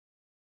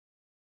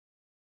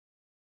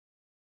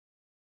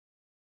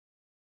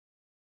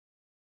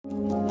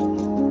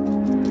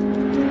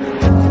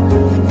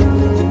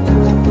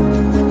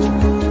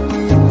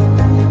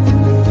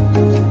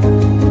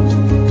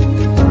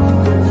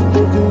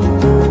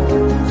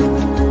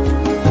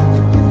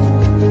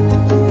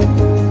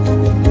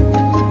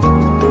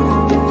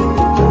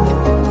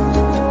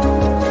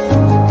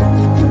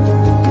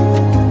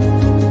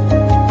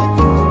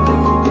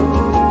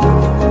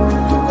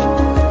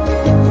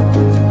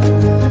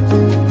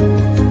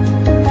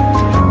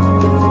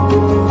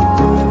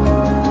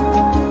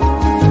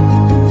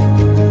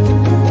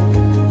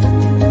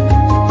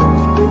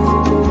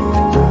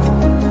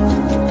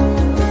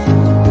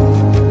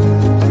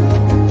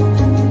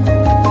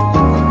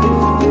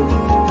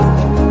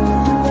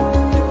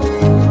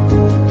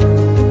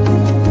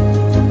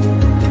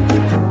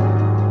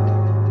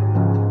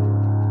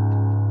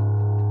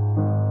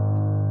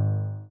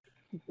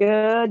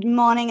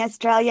morning,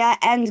 Australia,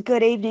 and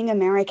good evening,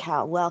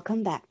 America.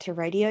 Welcome back to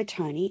Radio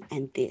Tony,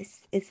 and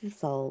this is the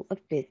Soul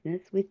of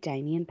Business with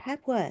Damien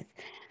Papworth.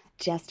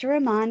 Just a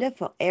reminder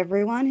for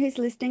everyone who's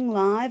listening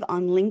live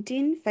on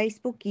LinkedIn,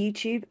 Facebook,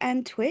 YouTube,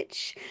 and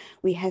Twitch,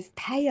 we have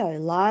Payo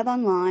live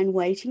online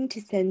waiting to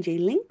send you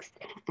links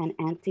and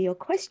answer your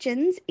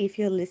questions if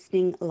you're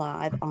listening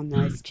live on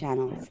those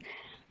channels.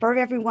 For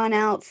everyone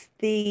else,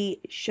 the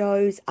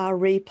shows are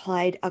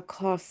replayed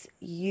across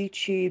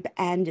YouTube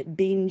and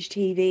Binge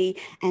TV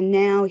and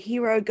now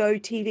Hero Go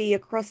TV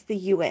across the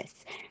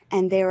US.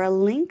 And there are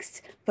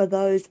links for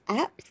those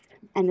apps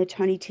and the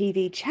Tony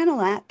TV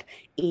channel app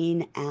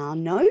in our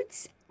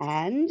notes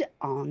and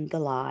on the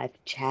live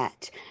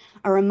chat.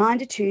 A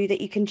reminder too that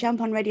you can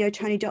jump on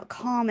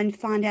radiotony.com and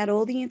find out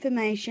all the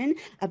information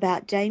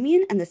about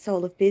Damien and the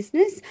Soul of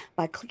Business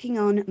by clicking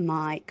on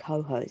my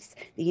co-hosts.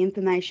 The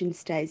information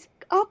stays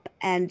up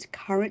and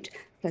current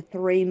for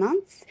 3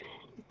 months.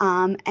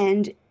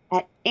 And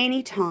at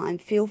any time,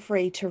 feel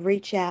free to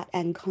reach out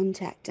and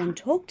contact and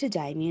talk to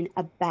Damien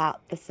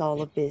about the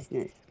Soul of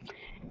Business.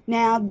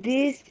 Now,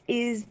 this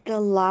is the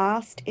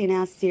last in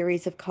our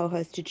series of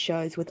co-hosted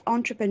shows with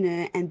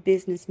entrepreneur and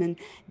businessman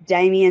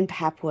Damien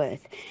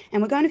Papworth.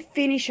 And we're going to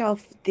finish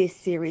off this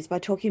series by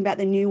talking about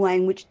the new way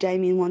in which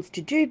Damien wants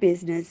to do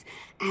business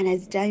and,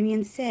 as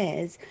Damien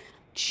says,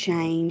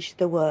 change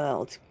the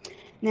world.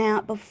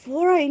 Now,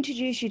 before I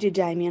introduce you to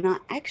Damien, I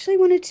actually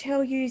want to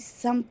tell you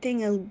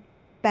something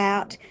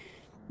about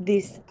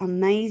this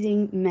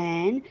amazing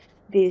man,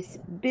 this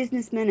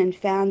businessman and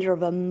founder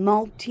of a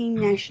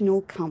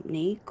multinational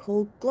company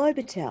called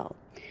Globotel.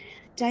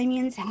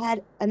 Damien's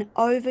had an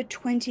over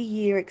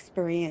 20-year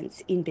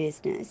experience in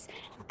business,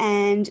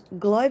 and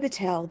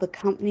Globotel, the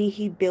company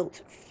he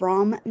built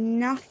from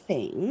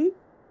nothing,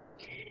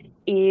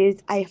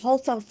 is a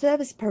wholesale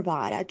service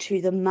provider to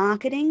the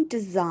marketing,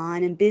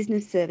 design, and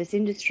business service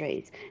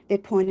industries. Their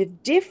point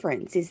of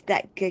difference is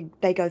that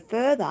they go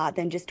further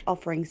than just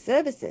offering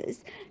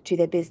services to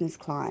their business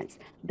clients.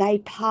 They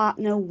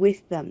partner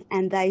with them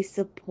and they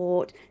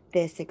support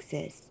their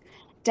success.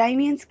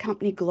 Damien's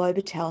company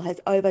Globotel has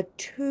over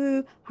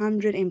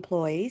 200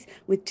 employees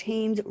with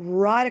teams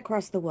right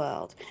across the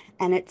world,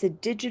 and it's a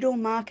digital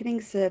marketing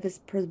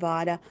service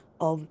provider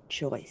of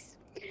choice.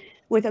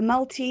 With a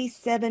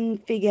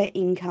multi-7-figure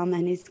income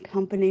and his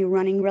company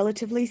running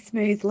relatively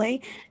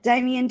smoothly,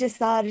 Damien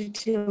decided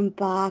to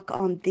embark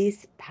on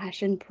this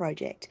passion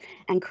project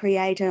and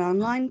create an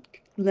online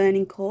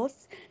learning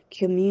course,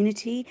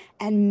 community,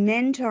 and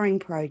mentoring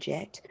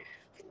project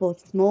for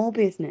small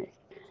business.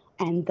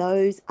 And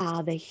those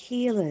are the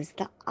healers,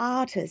 the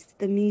artists,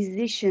 the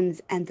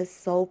musicians, and the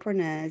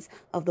soulpreneurs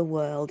of the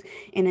world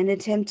in an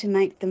attempt to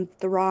make them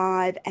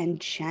thrive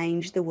and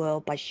change the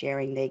world by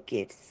sharing their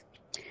gifts.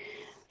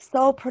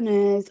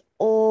 Soulpreneurs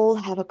all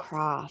have a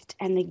craft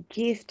and a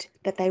gift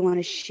that they want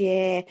to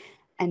share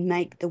and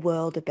make the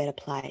world a better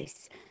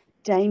place.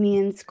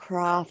 Damien's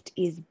craft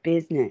is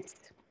business.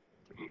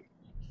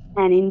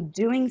 And in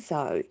doing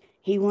so,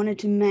 he wanted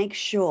to make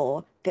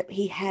sure that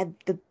he had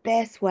the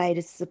best way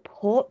to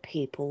support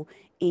people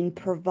in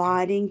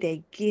providing their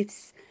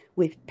gifts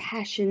with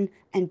passion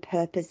and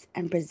purpose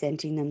and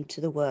presenting them to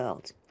the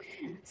world.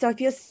 So if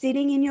you're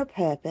sitting in your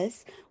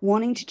purpose,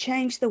 wanting to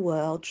change the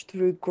world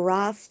through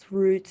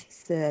grassroots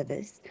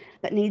service,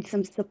 but need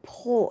some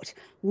support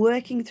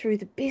working through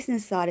the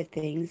business side of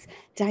things,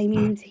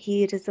 Damien's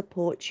here to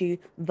support you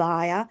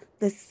via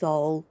the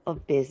Soul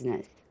of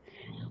Business.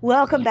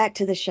 Welcome back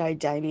to the show,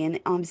 Damien.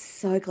 I'm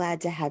so glad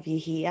to have you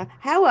here.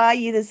 How are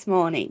you this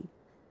morning?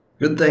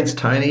 Good, thanks,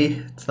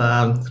 Tony. It's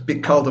a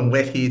bit cold and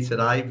wet here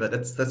today, but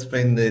that's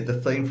been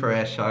the theme for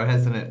our show,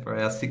 hasn't it, for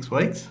our 6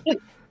 weeks?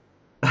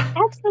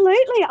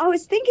 Absolutely. I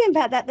was thinking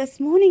about that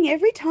this morning.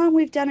 Every time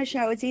we've done a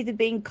show, it's either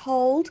been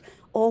cold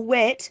or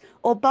wet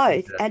or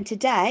both. Yeah, And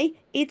today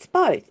it's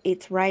both.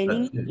 It's that's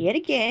raining it. yet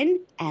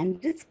again and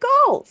it's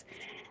cold.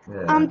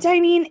 Yeah.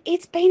 Damien,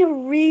 it's been a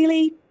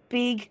really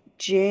big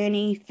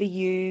journey for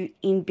you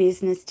in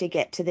business to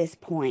get to this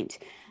point.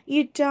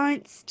 You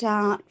don't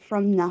start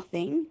from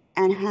nothing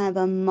and have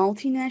a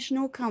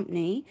multinational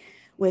company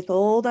with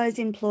all those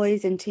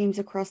employees and teams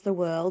across the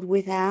world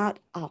without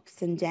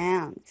ups and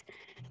downs.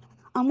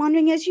 I'm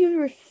wondering, as you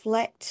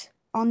reflect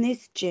on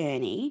this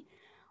journey,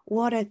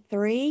 what are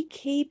 3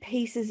 key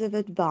pieces of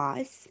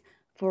advice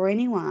for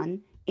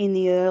anyone in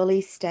the early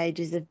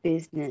stages of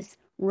business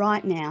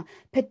right now,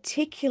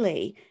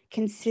 particularly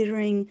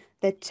considering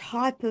the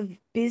type of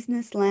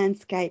business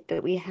landscape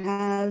that we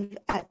have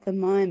at the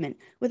moment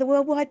with a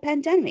worldwide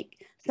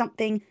pandemic,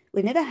 something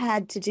we've never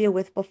had to deal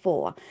with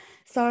before?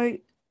 So,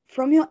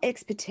 from your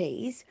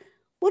expertise,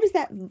 what does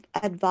that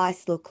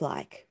advice look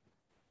like?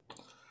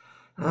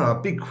 Oh,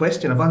 big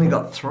question. I've only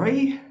got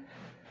three.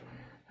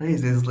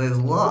 There's Well,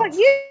 lots.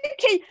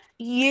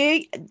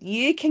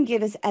 you can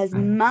give us as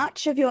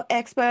much of your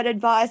expert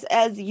advice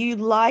as you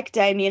like,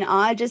 Damien.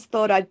 I just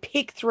thought I'd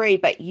pick 3,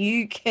 but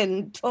you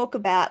can talk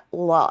about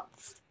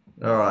lots.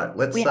 All right,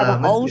 We have a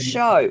let's whole get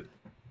show.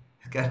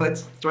 okay.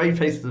 Let's three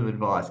pieces of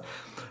advice.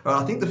 All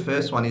right, I think the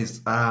first one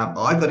is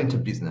I got into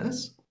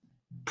business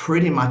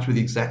pretty much with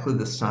exactly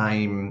the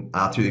same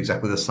through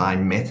exactly the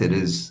same method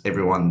as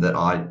everyone that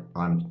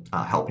I'm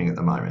helping at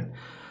the moment.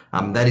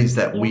 That is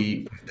that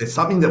Yeah. there's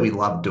something that we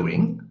love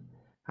doing,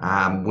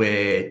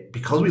 where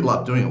because we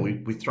love doing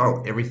it, we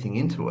throw everything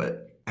into it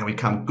and we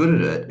become good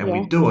at it and we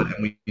Yeah. do it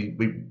and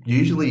we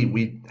usually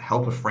we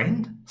help a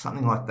friend,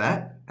 something like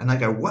that, and they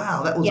go,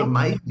 "Wow, that was Yeah.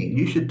 amazing!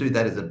 You should do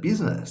that as a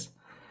business."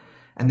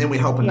 And then we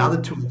help Yeah.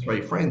 another two or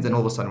three friends, and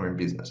all of a sudden we're in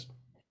business.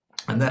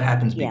 And that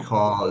happens Yeah.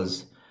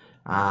 because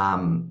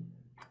um,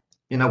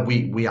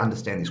 we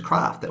understand this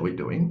craft that we're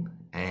doing,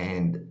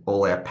 and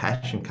all our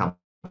passion comes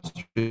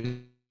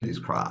through this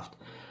craft.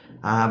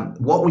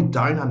 What we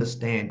don't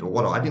understand, or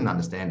what I didn't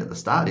understand at the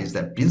start, is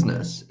that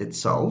business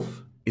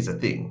itself is a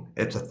thing.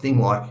 It's a thing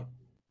like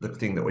the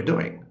thing that we're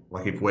doing.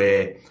 Like if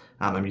we're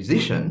a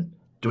musician,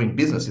 doing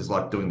business is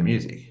like doing the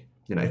music.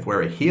 If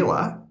we're a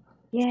healer,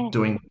 Yeah.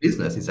 doing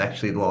business is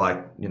actually like,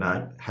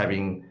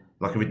 having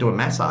like if we do a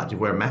massage, if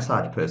we're a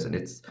massage person,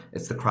 it's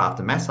the craft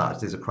of massage.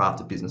 There's a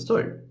craft of business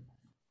too.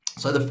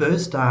 So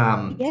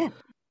Yeah.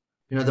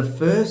 the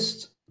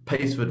first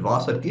piece of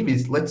advice I'd give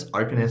is let's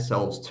open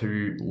ourselves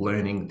to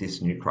learning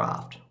this new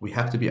craft. We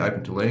have to be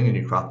open to learning a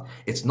new craft.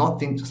 It's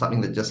not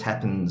something that just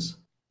happens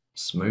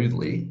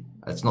smoothly.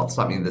 It's not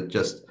something that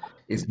just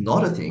is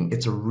not a thing.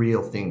 It's a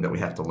real thing that we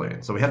have to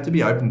learn. So we have to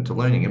be open to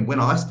learning. And when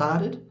I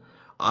started,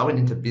 I went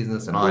into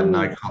business and I had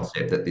no Mm.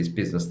 concept that this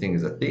business thing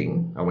is a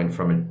thing. I went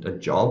from a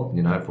job,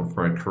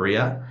 from a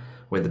career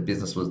where the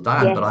business was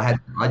done, but Yes.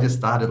 I just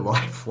started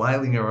like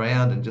flailing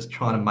around and just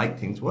trying to make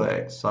things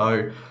work.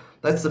 So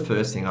that's the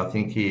first thing I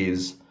think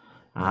is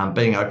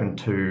being open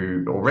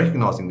to or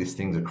recognizing this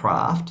thing's a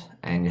craft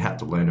and you have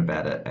to learn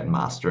about it and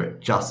master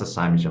it just the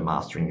same as you're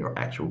mastering your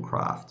actual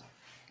craft.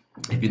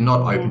 If you're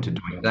not open Yeah. to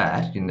doing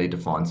that, you need to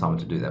find someone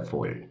to do that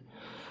for you,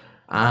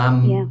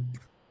 Yeah.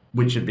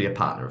 which should be a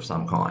partner of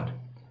some kind.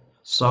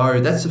 So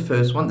that's the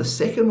first one. The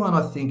second one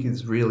I think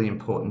is really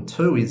important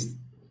too is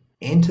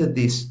enter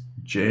this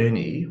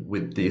journey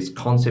with this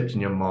concept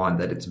in your mind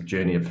that it's a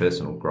journey of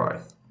personal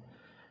growth.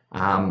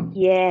 Um,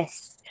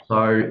 Yes.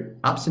 so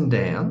ups and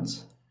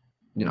downs,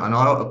 and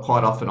I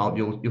quite often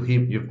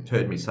you've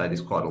heard me say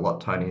this quite a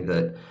lot, Tony,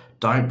 that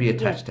don't be Yeah.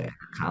 attached to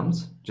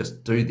outcomes.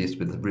 Just do this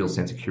with a real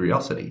sense of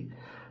curiosity.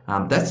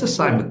 That's the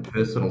same Yeah. with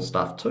personal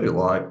stuff too.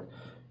 Like,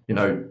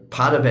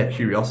 part of our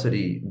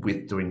curiosity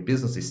with doing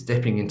business is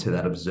stepping into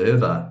that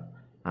observer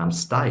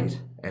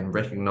state and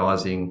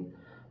recognizing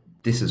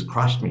this has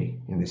crushed me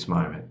in this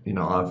moment.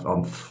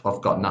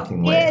 I've got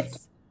nothing left.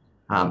 Yes.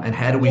 And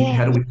how do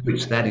Yeah. we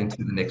switch that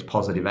into the next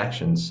positive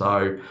action?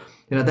 So,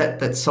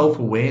 that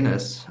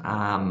self-awareness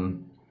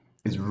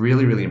is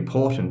really, really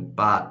important,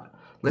 but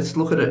let's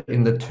look at it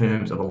in the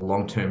terms of a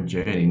long-term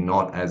journey,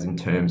 not as in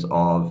terms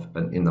of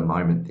an in the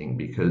moment thing.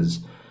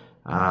 Because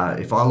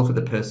if I look at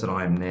the person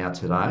I am now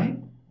today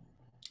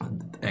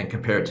and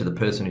compare it to the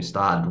person who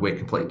started, we're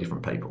completely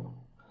different people.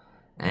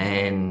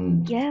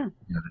 And Yeah.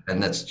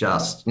 and that's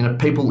just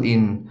people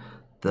in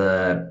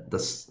the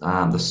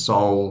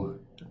soul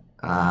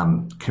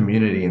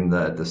community, in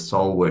the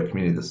soul work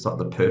community,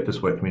 the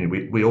purpose work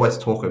community. We always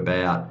talk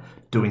about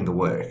doing the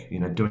work,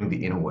 doing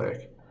the inner work.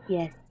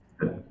 Yes.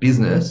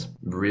 Business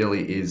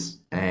really is,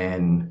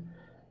 and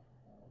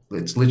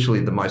it's literally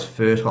the most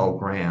fertile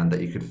ground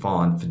that you could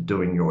find for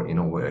doing your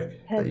inner work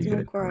that you could Personal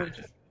ever growth.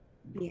 imagine.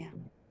 Yeah.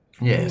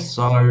 Yeah. Yeah.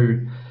 So,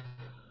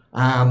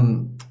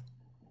 um,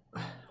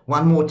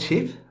 one more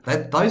tip.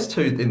 That those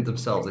two in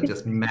themselves are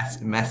just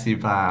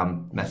massive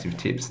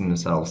tips in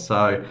themselves.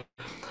 So,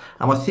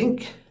 I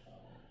think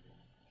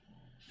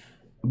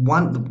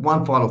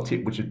one final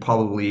tip, which would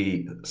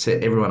probably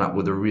set everyone up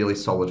with a really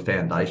solid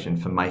foundation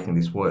for making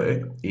this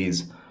work,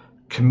 is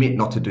commit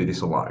not to do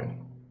this alone.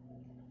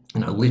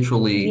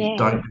 Literally Yeah.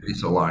 don't do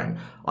this alone.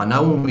 I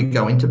know when we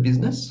go into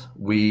business,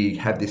 we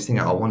have this thing,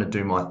 I want to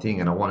do my thing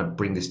and I want to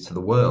bring this to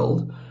the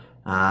world.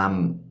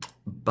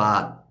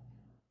 But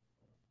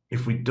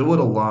if we do it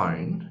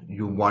alone,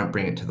 you won't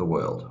bring it to the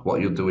world. What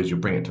you'll do is you'll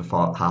bring it to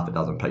half a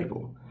dozen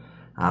people.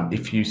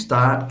 If you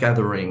start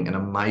gathering an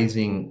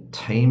amazing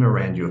team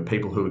around you of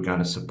people who are going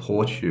to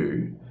support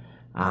you,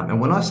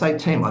 and when I say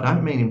team, I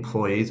don't mean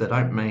employees, I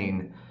don't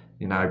mean,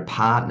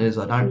 partners,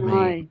 I don't mean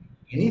No.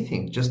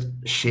 anything. Just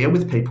share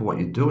with people what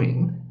you're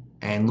doing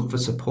and look for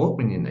support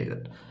when you need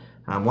it.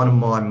 One of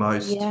my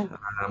most Yeah.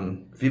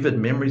 vivid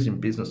memories in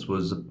business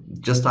was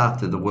just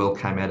after the world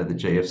came out of the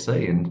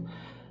GFC, and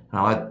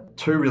I had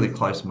two really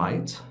close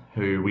mates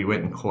who we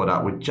went and caught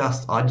up with.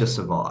 I just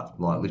survived.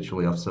 Like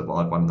literally, I've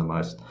survived one of the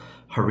most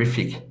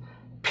horrific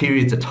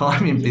periods of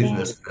time in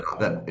business Yes.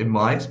 that in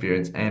my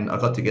experience. And I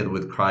got together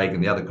with Craig,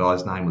 and the other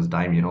guy's name was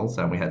Damien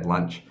also, and we had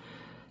lunch.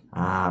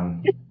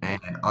 And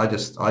I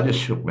just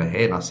shook my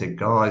head and I said,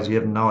 guys, you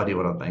have no idea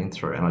what I've been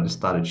through. And I just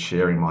started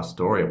sharing my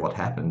story of what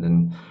happened.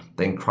 And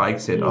then Craig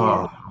said, Yeah.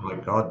 oh my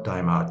God,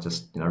 Damo, I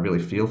just, really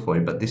feel for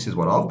you, but this is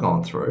what I've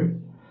gone through.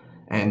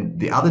 And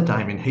the other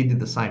Damien, he did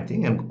the same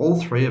thing. And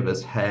all three of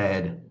us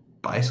had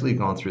basically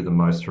gone through the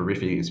most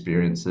horrific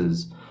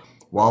experiences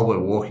while we're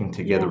walking Yeah.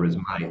 together as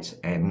mates,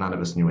 and none of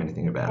us knew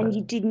anything about And it.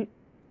 you didn't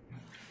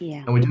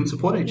Yeah. and we didn't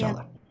support each Yeah.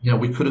 other.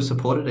 We could have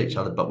supported each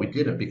other, but we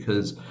didn't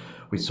because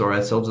we saw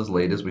ourselves as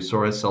leaders. We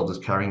saw ourselves as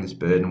carrying this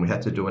burden. We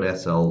had to do it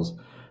ourselves.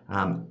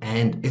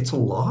 And it's a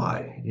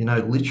lie,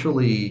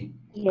 literally.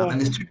 And Yes.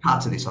 there's two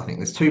parts of this, I think.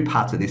 There's two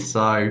parts of this.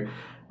 So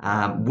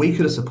we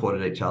could have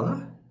supported each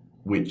other,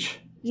 which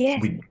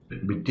Yes.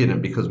 we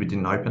didn't because we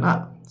didn't open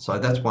up. So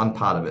that's one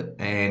part of it.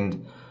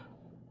 And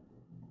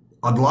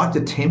I'd like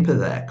to temper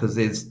that because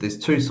there's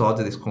two sides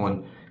of this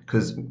coin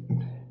because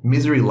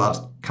misery loves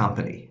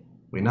company.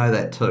 We know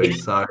that too.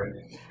 So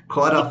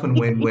quite often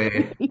when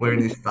we're in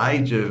this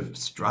stage of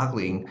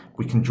struggling,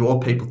 we can draw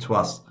people to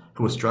us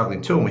who are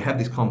struggling too, and we have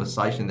this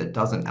conversation that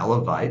doesn't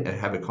elevate and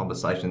have a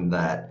conversation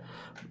that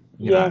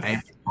Yes.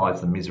 amplifies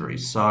the misery.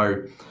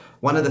 So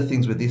one of the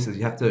things with this is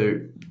you have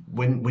to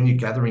when you're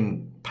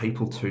gathering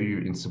people to you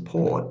in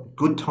support,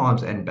 good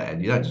times and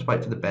bad. You don't just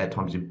wait for the bad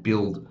times. You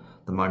build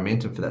the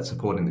momentum for that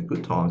support in the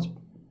good times.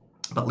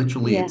 But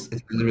literally, Yeah. it's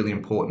really, really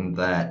important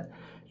that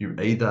you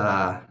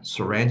either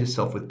surround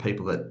yourself with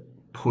people that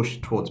push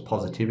towards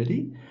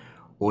positivity,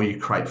 or you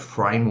create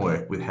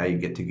framework with how you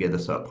get together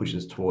so it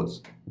pushes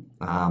towards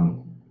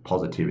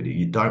positivity.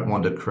 You don't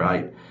want to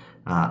create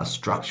a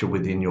structure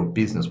within your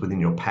business, within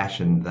your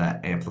passion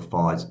that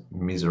amplifies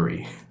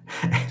misery,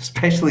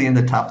 especially in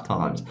the tough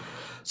times.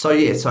 So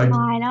yeah,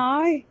 I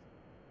know.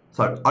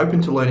 so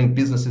open to learning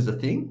business is a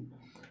thing.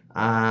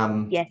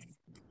 Um, Yes.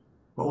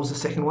 what was the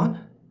second one?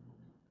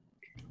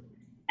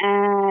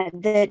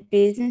 That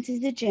business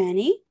is a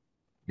journey.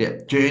 Yeah,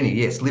 journey.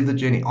 Yes, live the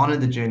journey, honor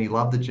the journey,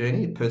 love the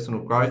journey, personal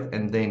growth,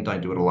 and then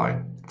don't do it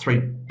alone. Three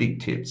big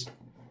tips.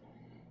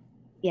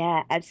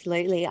 Yeah,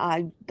 absolutely.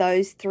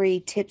 Those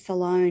three tips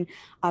alone,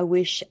 I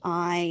wish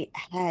I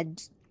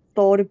had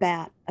thought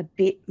about a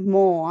bit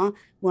more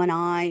when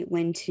I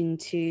went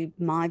into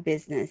my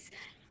business.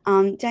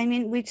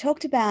 Damien, we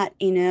talked about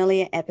in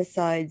earlier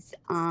episodes,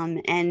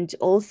 and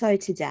also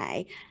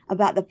today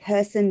about the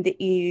person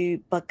that you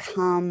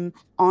become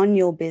on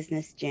your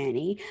business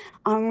journey.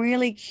 I'm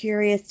really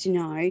curious to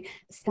know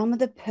some of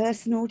the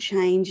personal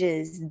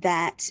changes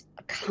that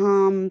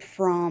come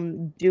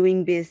from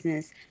doing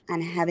business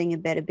and having a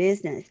better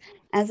business.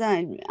 As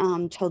I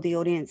told the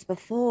audience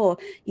before,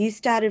 you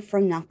started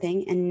from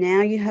nothing and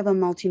now you have a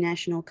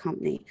multinational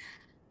company.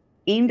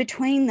 In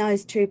between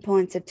those 2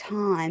 points of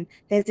time,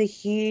 there's a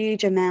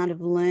huge amount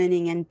of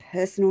learning and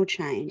personal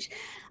change.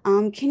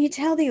 Can you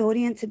tell the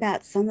audience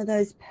about some of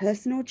those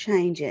personal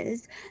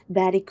changes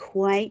that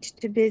equate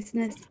to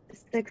business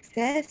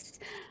success?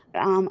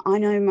 I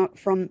know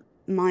from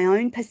my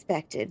own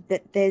perspective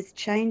that there's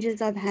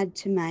changes I've had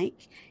to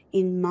make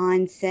in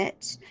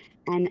mindset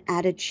and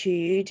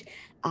attitude,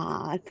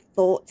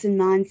 thoughts and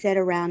mindset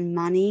around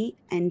money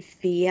and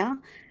fear.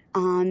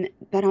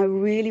 But I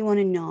really want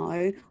to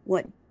know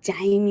what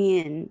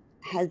Damien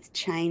has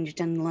changed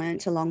and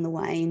learnt along the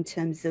way in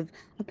terms of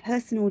a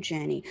personal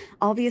journey.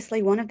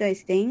 Obviously, one of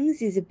those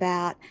things is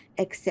about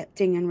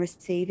accepting and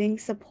receiving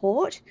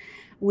support,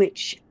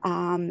 which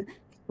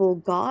for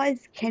guys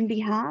can be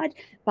hard,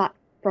 but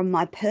from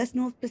my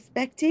personal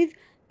perspective,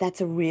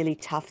 that's a really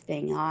tough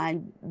thing.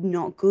 I'm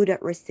not good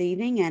at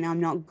receiving and I'm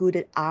not good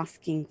at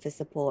asking for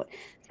support,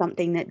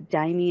 something that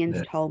Damien's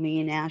Yeah. told me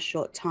in our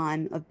short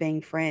time of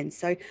being friends.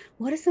 So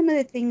what are some of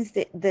the things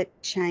that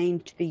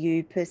changed for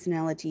you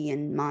personality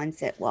and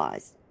mindset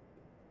wise?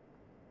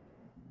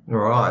 All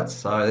right.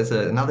 So there's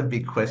another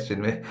big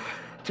question.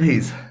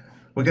 Geez,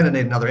 we're going to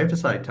need another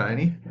episode,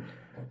 Tony.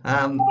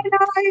 Um,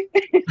 I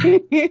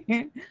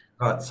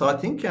right. So I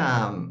think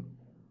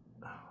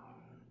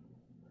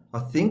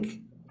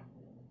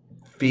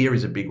fear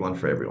is a big one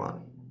for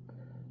everyone.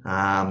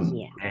 Um,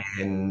 Yeah,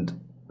 and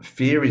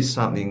fear is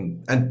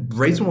something, and the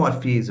reason why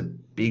fear is a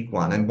big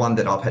one, and one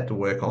that I've had to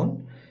work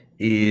on,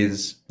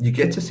 is you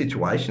get to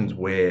situations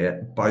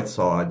where both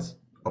sides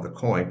of the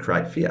coin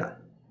create fear,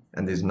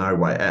 and there's no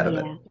way out of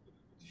it. yeah,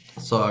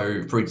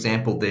 So, for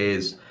example,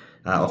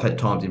 I've had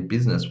times in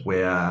business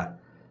where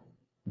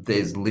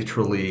there's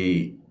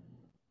literally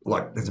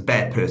like there's a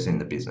bad person in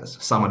the business,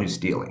 someone who's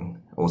stealing,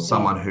 or yeah,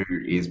 someone who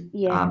is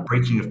yeah.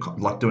 breaching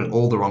like doing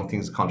all the wrong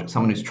things in contract,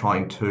 someone who's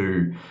trying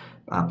to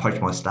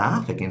poach my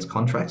staff against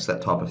contracts,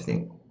 that type of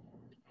thing.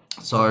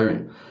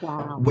 So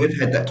Wow. we've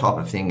had that type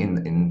of thing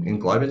in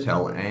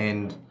Globotel,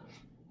 and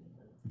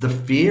the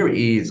fear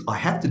is I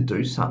have to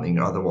do something,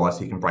 otherwise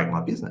he can break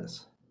my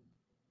business.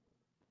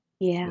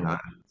 You Yeah, know,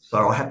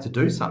 so I have to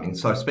do something.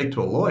 So I speak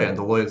to a lawyer, and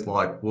the lawyer's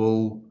like,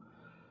 "Well,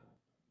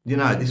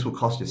 this will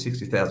cost you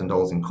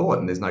 $60,000 in court,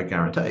 and there's no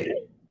guarantee."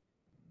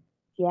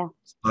 yeah,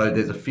 So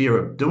there's a fear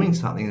of doing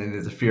something, and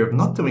there's a fear of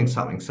not doing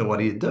something. So what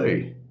do you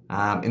do?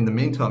 In the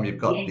meantime, you've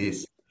got yeah.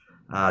 this,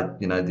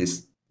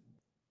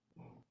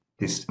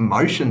 this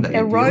emotion that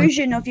you're dealing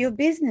Erosion of your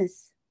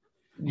business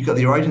you've got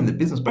the origin of the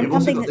business, but and you've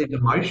also something got that, these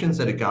emotions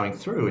that are going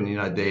through, and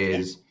yeah,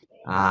 there's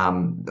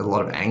a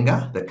lot of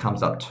anger that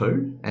comes up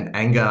too, and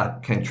anger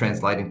can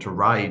translate into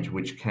rage,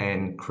 which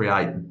can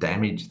create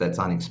damage that's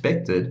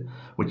unexpected,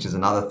 which is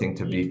another thing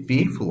to yeah, be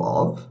fearful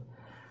of.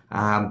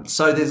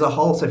 So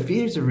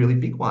fear is a really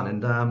big one,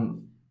 and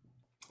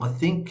I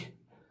think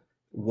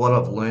what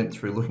I've learned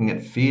through looking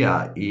at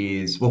fear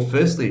is, well,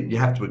 firstly, you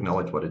have to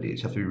acknowledge what it is.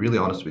 You have to be really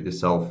honest with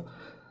yourself.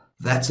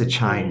 That's a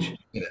change Yeah,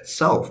 in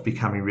itself,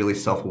 becoming really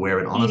self-aware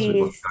and it honest with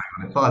what's is. going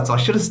on inside. So I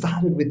should have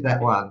started with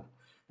that one.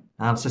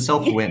 So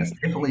self-awareness,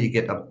 definitely you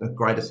get a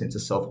greater sense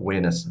of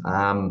self-awareness.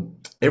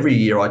 Every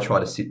year I try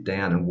to sit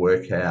down and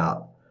work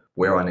out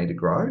where I need to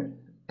grow,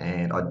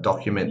 and I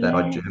document that,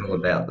 I Yeah, journal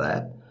about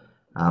that,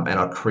 and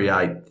I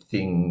create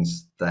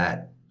things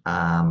that,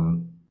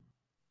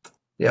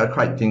 yeah, I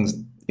create things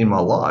in my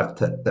life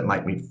that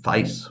make me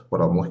face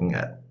what I'm looking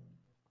at.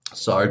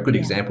 So a good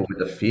yeah. example with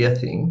the fear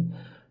thing,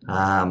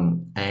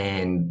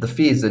 and the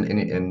fear is an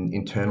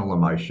internal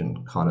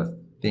emotion kind of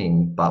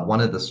thing, but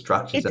one of the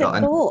structures It's that a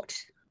I, thought.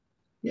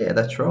 yeah,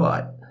 that's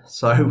right.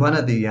 So one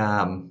of the,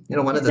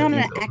 one of It's the not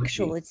things an that I did,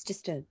 actual, it's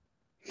just a,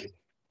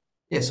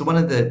 yeah, so one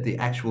of the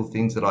actual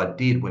things that I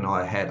did when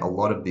I had a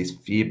lot of this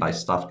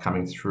fear-based stuff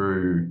coming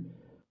through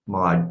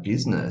my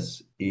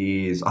business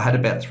is I had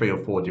about three or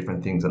four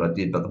different things that I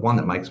did, but the one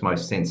that makes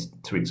most sense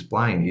to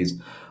explain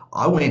is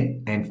I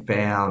went and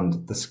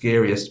found the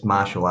scariest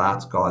martial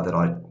arts guy that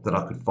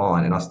I could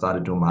find, and I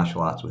started doing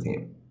martial arts with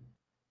him.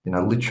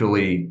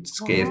 Literally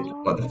scares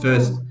like the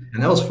first, oh,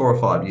 and that was 4 or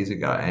 5 years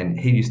ago, and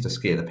he used to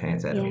scare the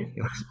pants out of yeah. me.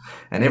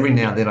 And every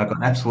now and then I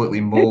got absolutely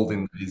mauled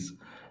in these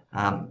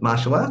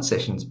martial arts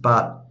sessions,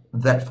 but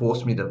that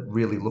forced me to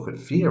really look at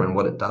fear and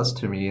what it does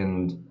to me,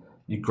 and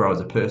you grow as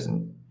a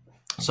person.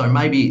 So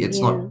maybe it's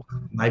Yeah, not,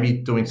 maybe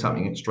doing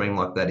something extreme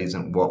like that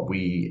isn't what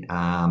we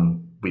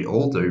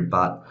all do,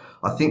 but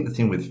I think the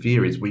thing with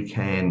fear is we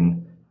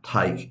can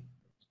take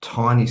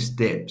tiny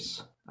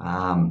steps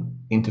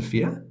into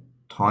fear,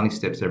 tiny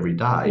steps every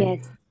day.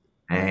 yes,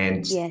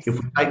 And if yes,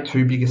 we take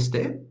too big a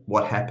step,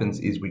 what happens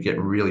is we get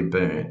really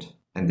burnt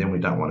and then we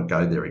don't want to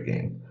go there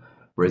again.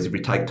 Whereas if we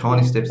take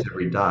tiny yeah, steps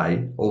every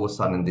day, all of a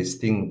sudden this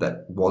thing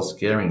that was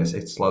scaring us,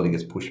 it slowly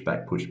gets pushed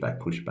back, pushed back,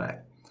 pushed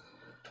back.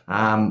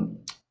 Um,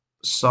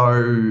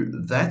 so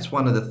that's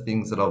one of the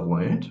things that I've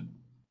learned.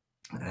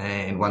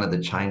 And one of the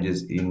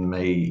changes in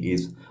me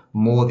is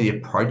more the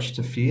approach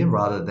to fear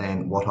rather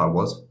than what I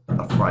was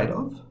afraid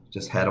of.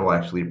 Just how do I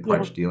actually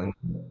yeah, approach dealing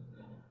with it?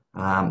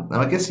 And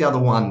I guess the other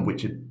one,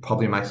 which it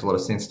probably makes a lot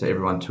of sense to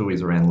everyone too,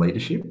 is around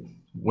leadership.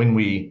 When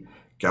we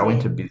go yeah,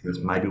 into business,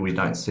 maybe we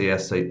don't see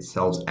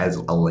ourselves as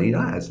a leader,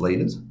 as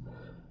leaders,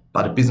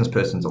 but a business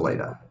person's a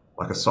leader.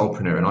 Like a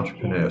soulpreneur, an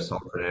yeah, entrepreneur, a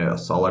soulpreneur, a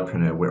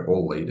solopreneur, we're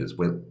all leaders.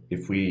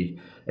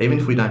 Even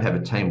if we don't have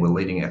a team, we're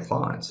leading our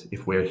clients.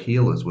 If we're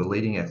healers, we're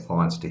leading our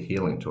clients to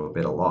healing, to a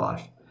better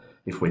life.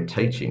 If we're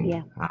teaching,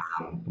 yeah,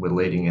 we're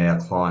leading our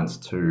clients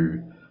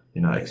to,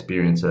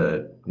 experience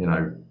a,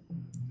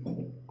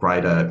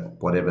 greater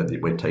whatever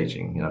that we're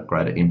teaching,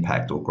 greater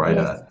impact or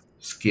yes, greater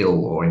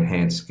skill or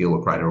enhanced skill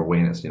or greater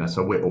awareness.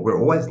 So we're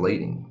always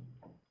leading.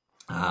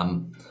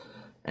 Um,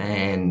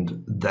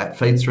 and that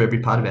feeds through every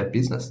part of our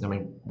business. I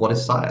mean, what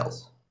is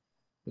sales?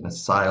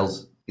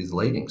 Sales is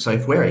leading. So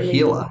if we're a leading.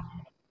 healer,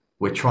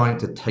 we're trying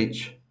to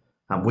teach.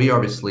 We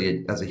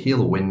obviously, as a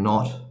healer, we're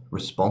not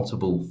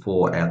responsible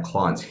for our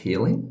clients'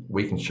 healing.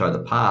 We can show the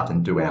path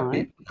and do our No,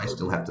 bit. They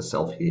still have to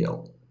self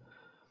heal.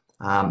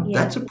 yeah,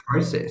 That's a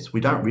process.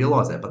 We don't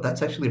realize that, but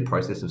that's actually a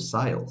process of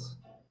sales.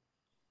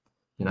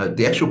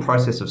 The actual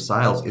process of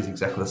sales is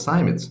exactly the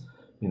same. It's,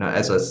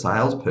 as a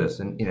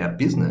salesperson in our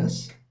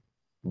business,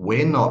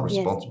 we're not yes,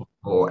 responsible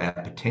for our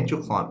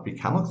potential client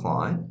become a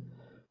client.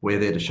 We're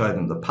there to show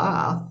them the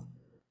path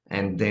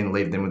and then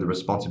leave them with the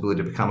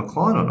responsibility to become a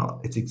client or not.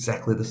 It's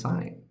exactly the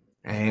same.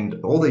 And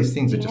all these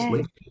things are just yeah,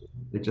 leadership.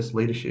 They're just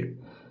leadership.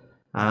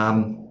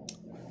 Um,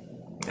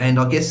 and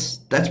I guess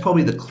that's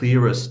probably the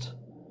clearest.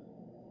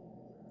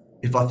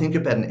 If I think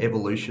about an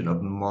evolution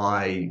of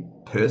my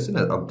person,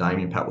 of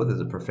Damien Papworth as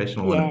a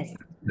professional and yes,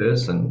 a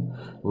person,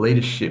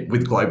 leadership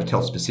with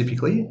Globotel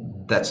specifically,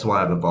 that's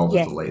why I've evolved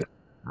as a yes, leader.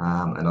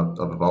 And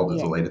I've evolved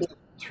as a yes, leader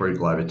through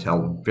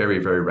Globotel very,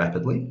 very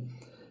rapidly,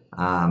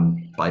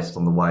 based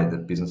on the way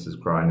that business has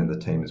grown and the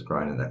team has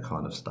grown and that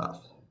kind of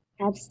stuff.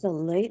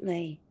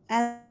 absolutely.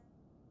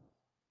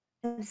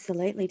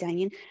 Absolutely,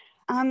 Damien.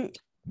 Um,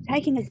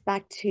 Taking us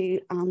back to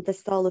the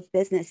soul of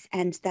business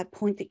and that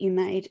point that you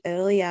made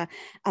earlier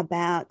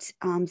about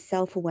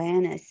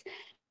self-awareness,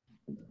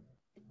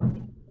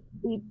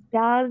 it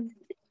does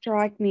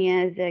strike me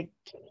as a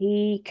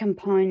key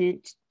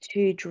component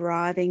to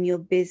driving your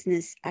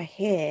business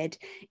ahead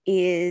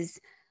is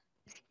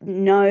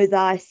know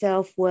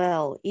thyself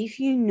well. If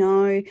you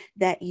know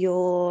that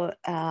you're,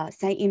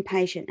 say,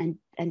 impatient,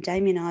 and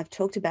Damien and I have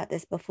talked about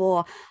this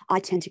before, I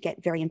tend to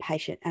get very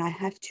impatient and I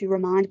have to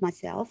remind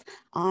myself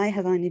I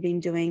have only been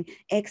doing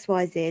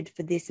XYZ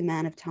for this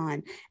amount of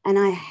time. And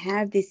I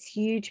have this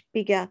huge,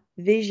 bigger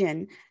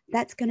vision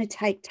that's going to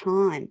take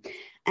time.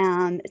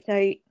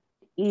 So,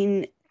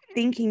 in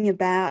thinking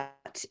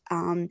about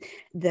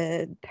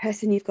the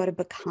person you've got to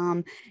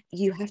become,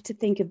 you have to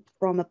think of,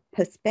 from a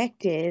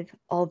perspective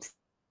of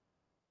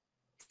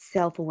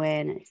self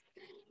awareness.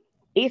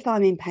 If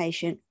I'm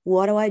impatient,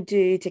 what do I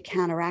do to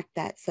counteract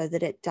that so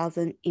that it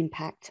doesn't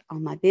impact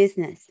on my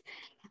business?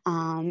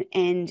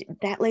 And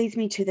that leads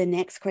me to the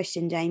next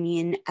question,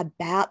 Damien,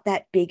 about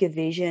that bigger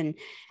vision,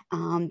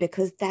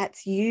 because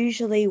that's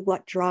usually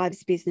what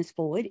drives business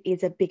forward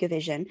is a bigger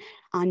vision.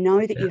 I know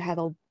that Yeah. you have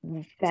a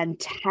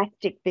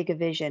fantastic bigger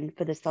vision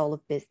for the soul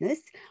of business.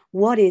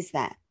 What is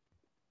that?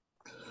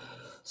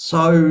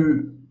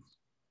 So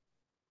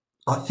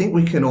I think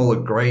we can all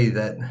agree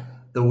that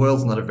the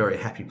world's not a very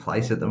happy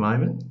place at the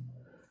moment.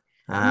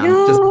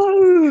 Just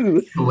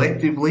No.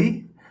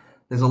 collectively,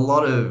 there's a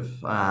lot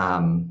of,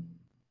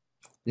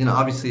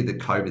 obviously the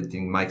COVID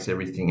thing makes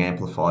everything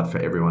amplified for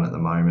everyone at the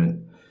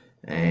moment.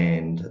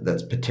 And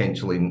that's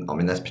potentially not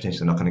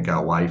going to go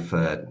away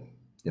for,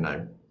 you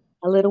know,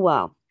 A little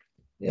while.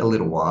 a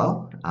little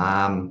while.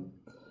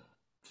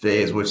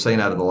 We've seen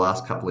over the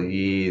last couple of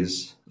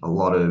years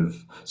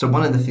so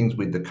one of the things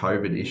with the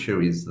COVID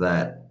issue is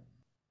that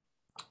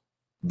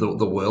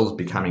the world's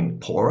becoming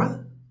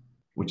poorer,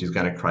 which is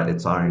going to create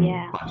its own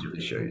Yeah. bunch of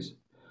issues.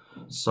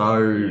 So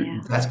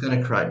Yeah. that's going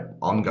to create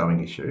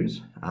ongoing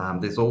issues.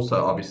 There's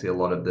also obviously a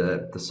lot of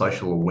the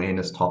social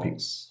awareness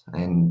topics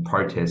and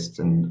protests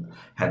and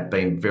have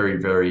been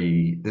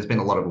there's been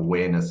a lot of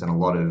awareness and a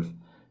lot of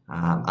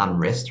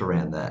unrest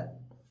around that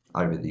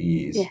over the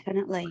years.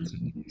 Definitely.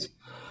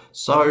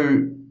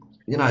 So,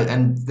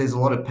 and there's a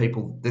lot of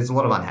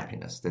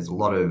unhappiness. There's a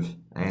lot of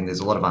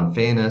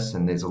unfairness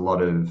and there's a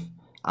lot of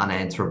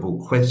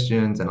unanswerable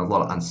questions and a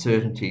lot of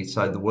uncertainty.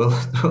 So the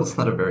world's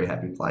not a very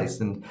happy place.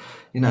 And,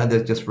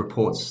 there's just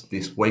reports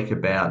this week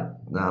about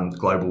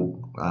global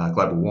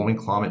warming,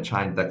 climate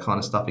change, that kind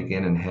of stuff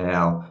again, and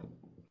how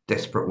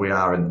desperate we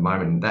are at the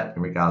moment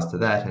in regards to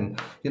that. And,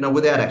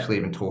 without actually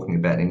even talking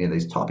about any of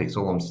these topics,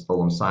 all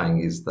I'm saying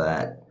is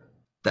that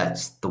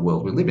that's the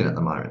world we live in at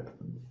the moment.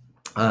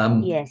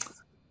 Yes.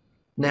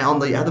 Now, on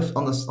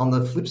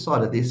the flip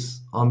side of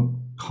this,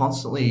 I'm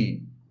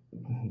constantly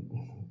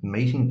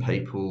meeting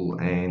people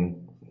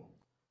and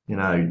you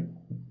know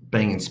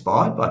being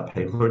inspired by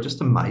people who are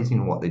just amazing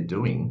at what they're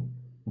doing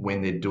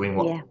when they're doing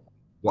Yeah.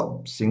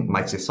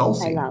 makes their soul They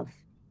sing, love.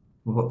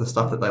 what the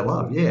stuff that they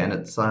love. Yeah,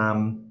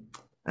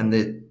 and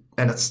they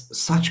and it's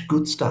such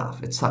good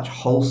stuff. It's such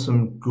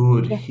wholesome,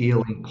 good, Yeah.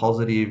 healing,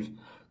 positive.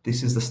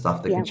 This is the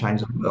stuff that Yeah. can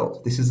change the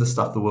world. This is the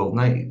stuff the world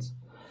needs.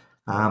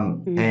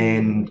 Mm-hmm.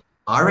 And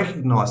I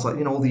recognize,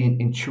 like, all the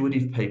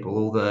intuitive people,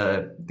 all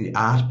the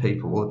art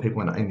people, all the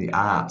people in the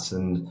arts,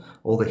 and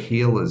all the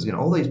healers,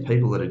 all these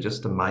people that are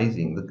just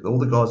amazing. All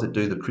the guys that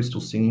do the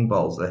crystal singing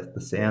bowls,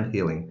 the sound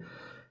healing,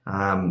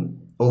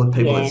 all the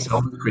people that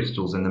sell Yes. the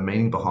crystals and the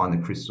meaning behind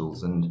the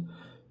crystals, and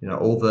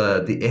all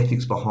the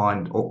ethics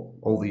behind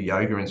all the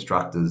yoga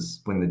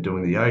instructors when they're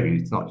doing the yoga.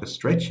 It's not just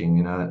stretching,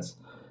 it's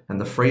and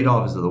the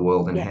freedivers of the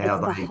world and Yeah.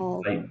 how It's the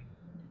whole.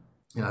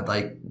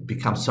 they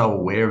become so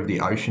aware of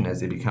the ocean as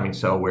they're becoming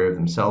so aware of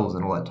themselves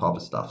and all that type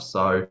of stuff.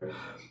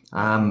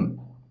 Um,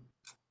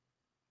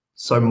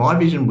 so my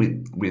vision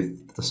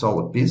with the soul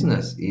of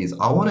business is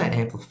I want to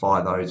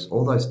amplify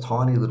all those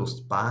tiny little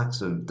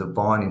sparks of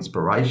divine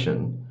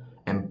inspiration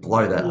and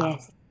blow that up.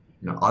 Yes.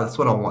 That's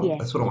what I want. Yes.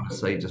 That's what I want to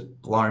see, just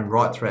blown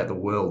right throughout the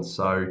world.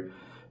 So,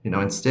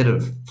 instead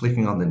of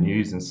flicking on the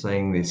news and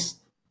seeing this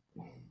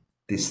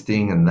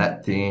thing and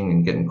that thing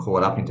and getting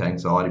caught up into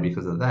anxiety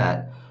because of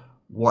that,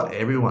 what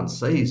everyone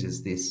sees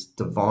is this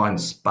divine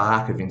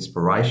spark of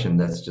inspiration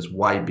that's just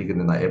way bigger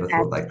than they ever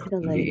thought they could,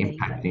 and be Absolutely.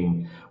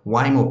 impacting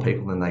way more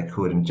people than they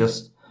could, and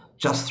just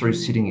through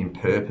sitting in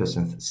purpose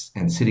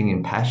and sitting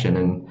in passion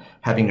and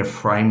having a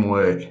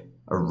framework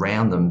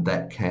around them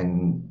that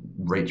can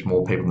reach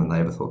more people than they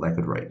ever thought they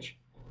could reach.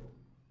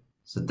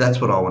 So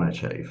that's what I want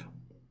to achieve.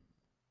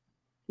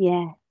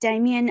 Yeah.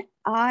 Damien,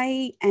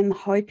 I am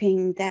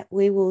hoping that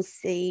we will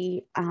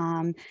see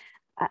a,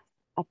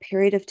 a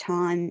period of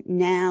time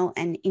now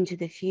and into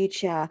the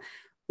future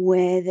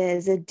where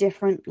there's a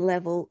different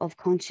level of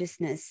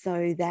consciousness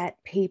so that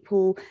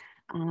people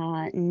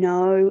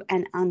know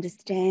and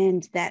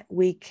understand that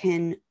we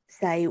can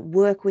say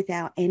work with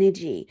our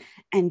energy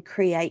and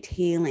create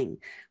healing.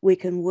 We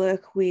can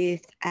work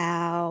with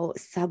our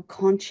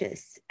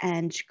subconscious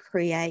and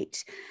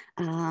create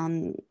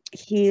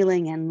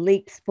healing and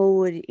leaps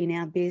forward in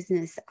our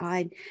business.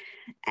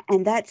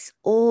 And that's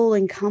all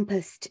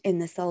encompassed in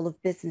the soul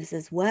of business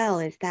as well,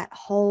 is that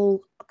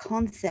whole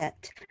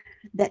concept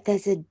that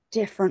there's a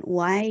different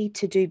way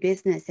to do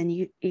business.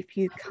 And if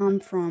you come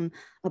from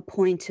a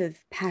point of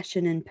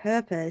passion and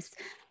purpose,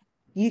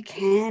 you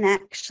can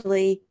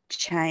actually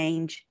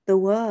change the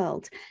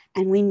world.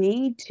 And we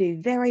need to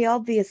very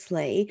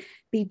obviously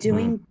be Mm.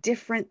 doing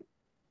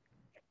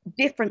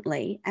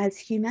differently as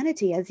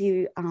humanity, as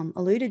you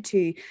alluded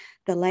to.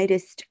 The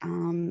latest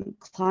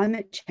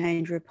climate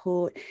change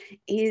report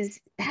is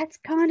that's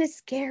kind of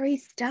scary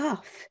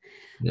stuff.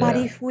 But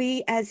Yeah. if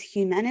we as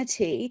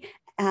humanity,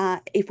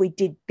 if we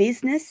did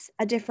business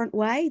a different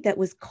way that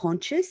was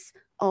conscious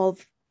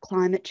of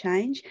climate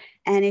change,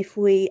 and if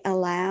we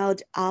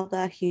allowed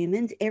other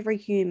humans, every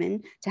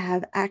human, to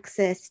have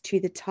access to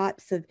the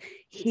types of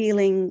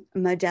healing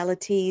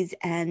modalities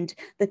and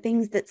the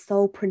things that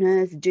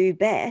soulpreneurs do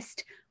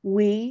best,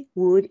 we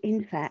would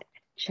in fact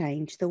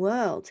change the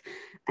world.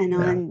 And Yeah.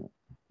 I'm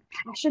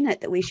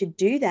passionate that we should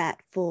do that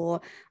for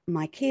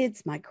my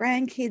kids, my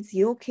grandkids,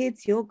 your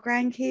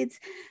grandkids.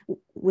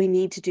 We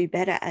need to do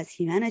better as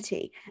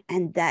humanity.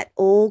 And that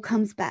all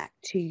comes back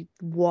to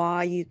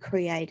why you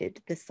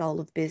created the Soul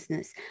of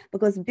Business,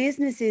 because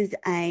business is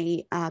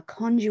a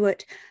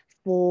conduit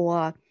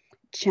for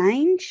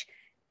change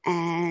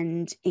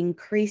and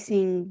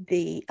increasing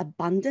the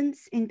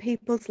abundance in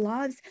people's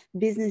lives.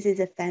 Business is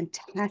a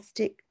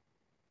fantastic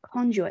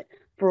conduit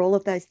for all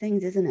of those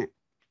things, isn't it?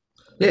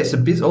 Yeah,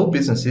 so all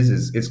business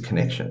is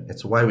connection.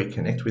 It's a way we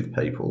connect with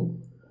people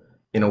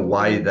in a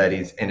way Mm. that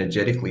is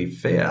energetically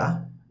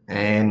fair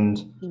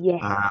and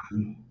Yes,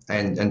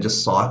 and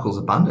just cycles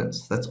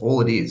abundance. That's all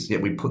it is.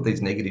 Yet we put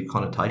these negative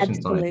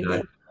connotations on it.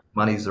 absolutely.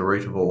 Money's the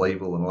root of all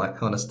evil and all that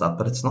kind of stuff,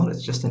 but it's not.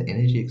 It's just an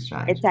energy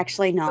exchange. It's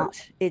actually But,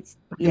 not. It's,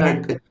 you know,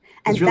 yeah. it's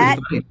And really that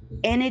funny.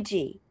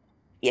 energy,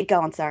 yeah,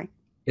 go on, sorry.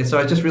 Yeah, so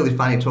it's just really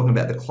funny talking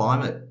about the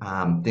climate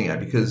thing,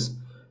 because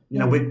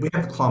Yeah. we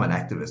have the climate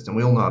activists, and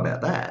we all know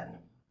about that.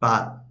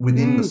 But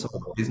within the Mm, sort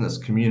of business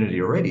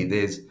community already,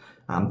 there's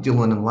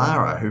Dylan and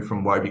Lara, who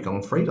from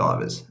Wobegong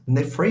freedivers, and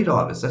they're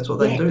freedivers. That's what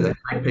they yes, do. They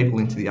take people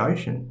into the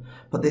ocean,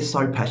 but they're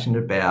so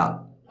passionate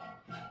about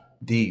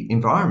the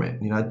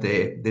environment.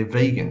 They're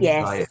vegan.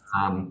 yes,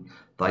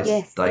 They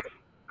yes, they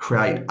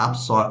create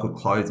upcycled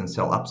clothes and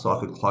sell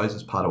upcycled clothes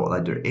as part of what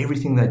they do.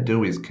 Everything they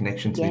do is yeah.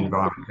 connection to the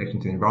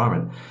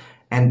environment,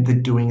 and they're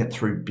doing it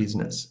through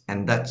business.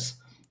 And that's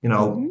you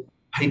know Hmm.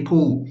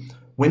 people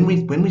when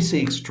we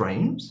see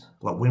extremes,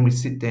 like when we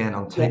sit down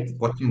on Yes,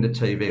 watching the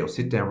TV or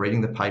sit down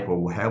reading the paper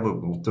or however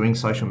we're doing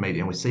social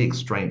media, and we see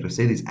extremes, we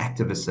see these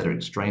activists that are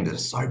extreme, that are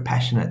so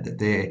passionate that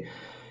they're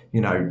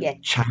yes,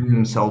 chaining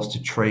themselves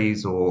to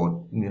trees,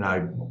 or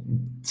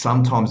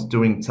sometimes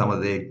doing some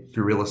of their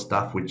guerrilla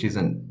stuff, which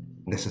isn't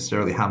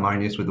necessarily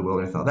harmonious with the world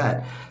or anything like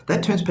that.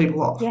 That turns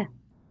people off. yeah,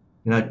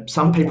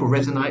 Some it people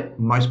does. resonate,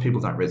 most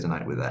people don't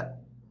resonate with that.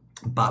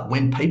 But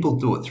when people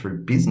do it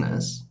through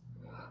business,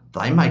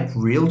 they make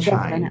real change,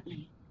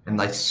 Definitely. and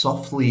they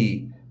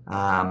softly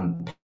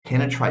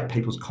penetrate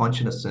people's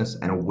consciousness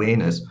and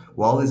awareness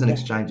while there's an Yes,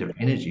 exchange of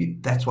energy.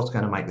 That's what's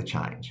going to make the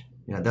change.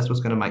 That's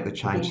what's going to make the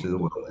change yeah, to the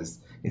world, is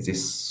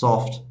this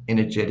soft,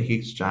 energetic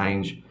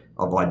exchange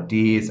of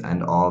ideas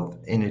and of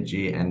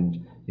energy,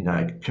 and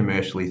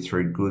commercially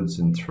through goods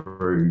and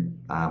through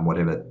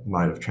whatever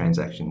mode of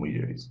transaction we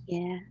use.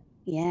 yeah,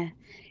 yeah.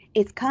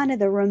 It's kind of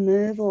the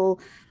removal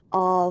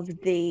of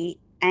the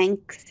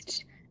angst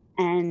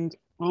and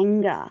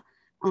anger,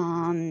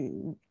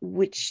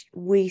 which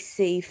we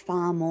see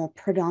far more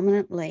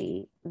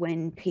predominantly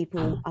when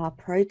people are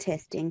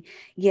protesting.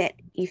 Yet,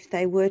 if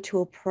they were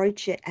to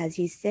approach it, as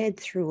you said,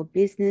 through a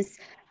business,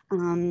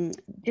 um,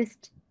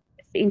 just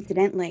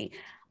incidentally,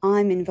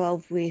 I'm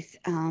involved with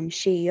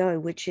SheEO,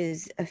 which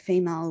is a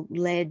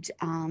female-led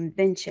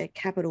venture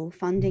capital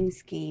funding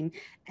scheme,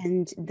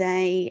 and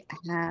they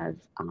have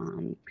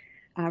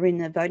are in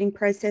the voting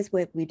process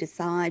where we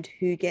decide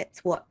who gets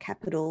what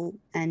capital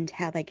and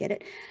how they get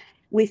it.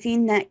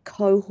 Within that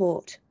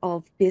cohort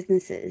of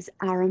businesses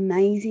are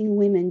amazing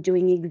women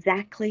doing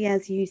exactly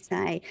as you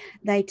say.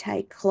 They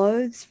take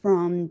clothes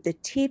from the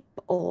tip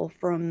or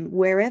from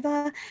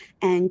wherever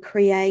and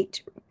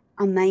create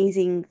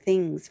amazing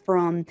things,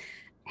 from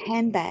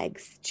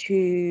handbags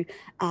to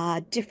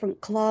different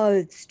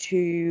clothes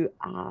to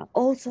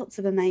all sorts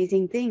of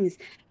amazing things.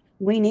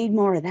 We need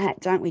more of that,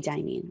 don't we,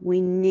 Damien?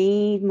 We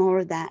need more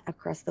of that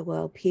across the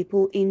world.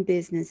 People in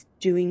business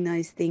doing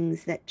those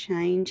things that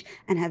change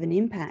and have an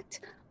impact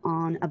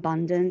on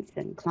abundance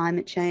and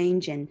climate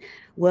change and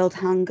world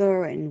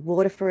hunger and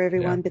water for Yeah.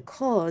 everyone,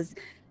 because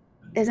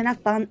there's enough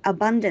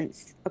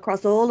abundance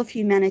across all of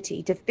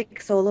humanity to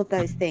fix all of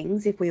those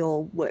things if we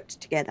all worked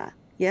together.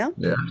 Yeah.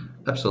 Yeah,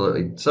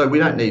 absolutely. So we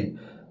don't need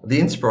the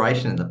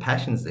inspiration and the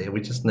passions there.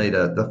 We just need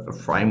a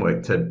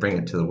framework to bring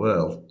it to the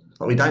world.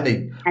 Like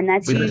And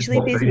that's we don't need usually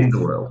more food in business.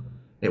 the world.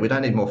 Yeah, we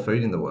don't need more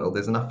food in the world.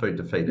 There's enough food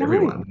to feed No.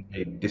 everyone. We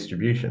need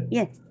distribution,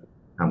 Yes.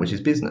 which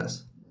is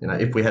business.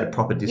 If we had a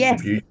proper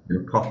Yes. distribution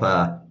and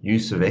proper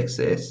use of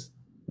excess,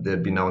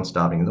 there'd be no one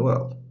starving in the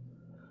world.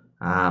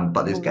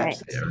 But there's gaps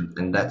Correct. there,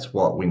 and that's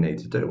what we need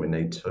to do. We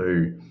need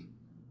to,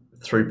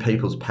 through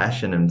people's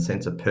passion and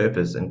sense of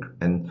purpose,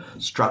 and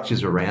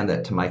structures around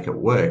that to make it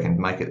work and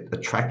make it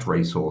attract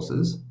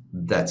resources.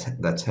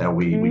 That's how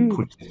we Mm,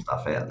 push this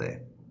stuff out there.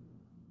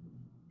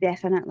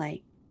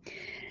 definitely.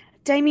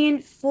 Damien,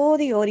 for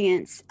the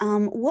audience,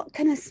 what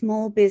can a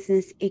small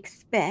business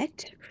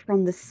expect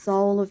from the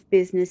Soul of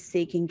Business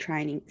seeker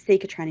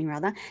training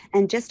rather?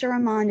 And just a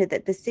reminder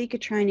that the seeker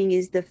training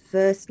is the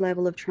first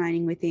level of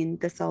training within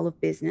the Soul of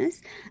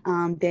Business.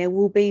 There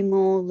will be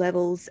more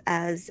levels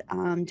as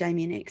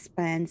Damien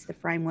expands the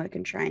framework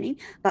and training.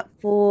 But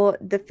for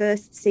the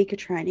first seeker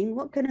training,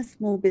 what can a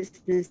small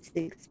business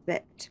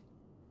expect?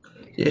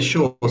 Yeah,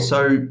 sure.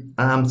 So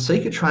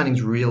seeker training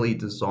is really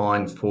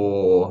designed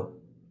for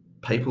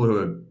people who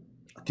are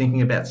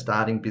thinking about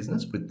starting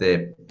business with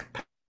their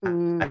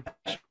Mm,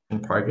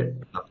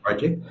 project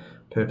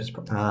purpose,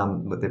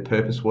 with their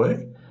purpose work,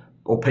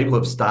 or people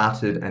have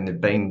started and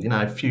they've been,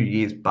 a few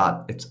years,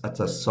 but it's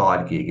a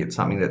side gig. It's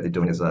something that they're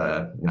doing as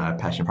a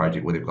passion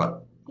project where they've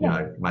got,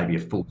 Yeah. maybe a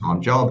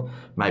full-time job,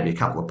 maybe a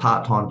couple of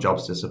part-time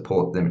jobs to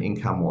support them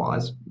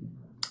income-wise,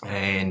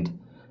 and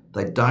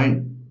they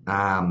don't.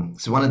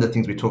 So one of the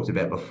things we talked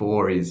about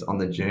before is on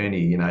the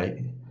journey,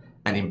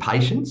 and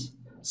impatience.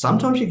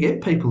 Sometimes you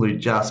get people who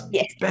just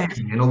Yes. bang,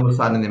 and all of a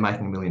sudden they're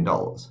making $1 million.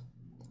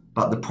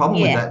 But the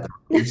problem with Yeah. that,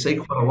 you see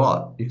quite a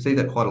lot. You see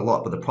that quite a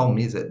lot. But the problem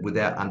is that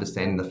without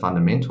understanding the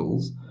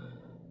fundamentals,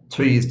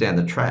 2 years down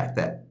the track,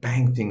 that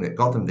bang thing that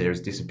got them there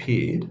has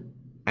disappeared,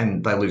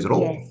 and they lose it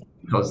all Yes.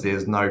 because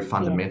there's no Yeah.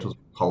 fundamentals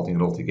holding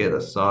it all together.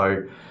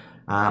 So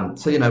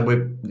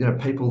we're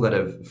people that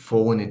have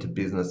fallen into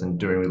business and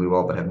doing really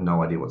well, but have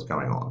no idea what's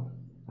going on,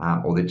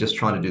 or they're just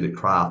trying to do the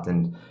craft,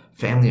 and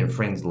family and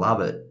friends love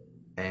it,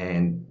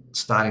 and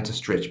starting to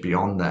stretch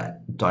beyond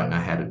that, don't know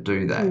how to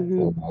do that, Hmm.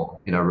 or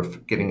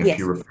getting a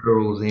few Yes.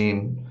 referrals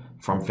in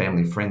from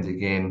family friends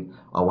again.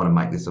 I want to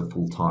make this a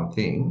full time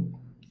thing.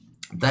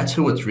 That's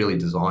who it's really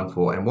designed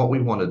for. And what we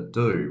want to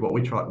do,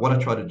 what I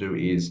try to do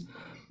is,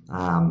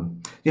 a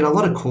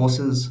lot of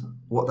courses,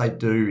 what they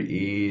do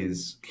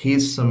is,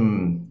 here's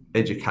some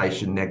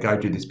education. Now go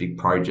do this big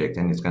project,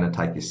 and it's going to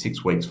take you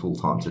 6 weeks full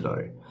time to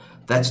do.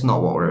 That's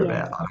not what we're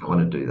Yes. about. I don't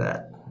want to do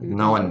that.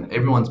 No Mm-mm. one,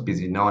 everyone's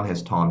busy. No one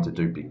has time to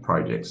do big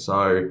projects.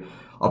 So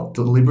I've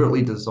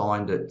deliberately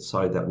designed it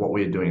so that what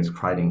we're doing is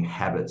creating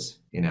habits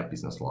in our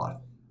business life,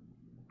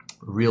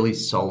 really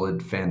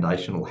solid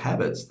foundational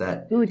habits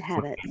that, Good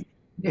habits.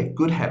 yeah,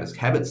 good habits,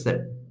 habits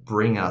that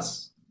bring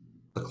us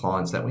the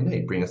clients that we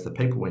need, bring us the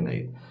people we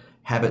need,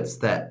 habits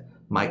that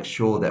make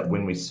sure that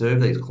when we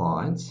serve these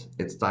clients,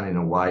 it's done in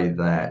a way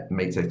that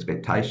meets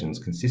expectations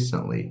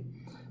consistently.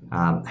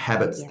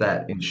 Habits Yeah.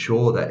 that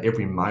ensure that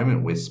every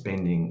moment we're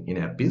spending in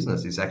our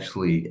business is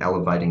actually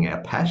elevating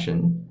our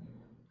passion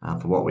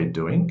for what we're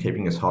doing,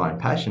 keeping us high in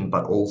passion,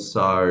 but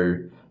also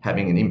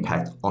having an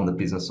impact on the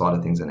business side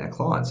of things and our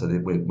clients. So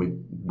that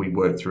we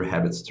work through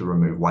habits to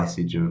remove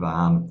wastage of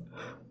our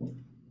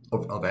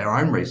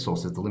own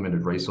resources, the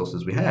limited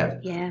resources we have.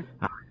 Yeah.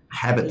 Yeah.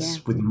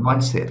 Habits with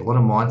mindset, a lot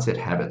of mindset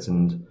habits,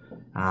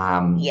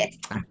 um, Yes.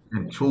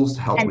 and tools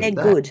to help And they're with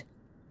that. good.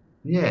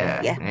 Yeah,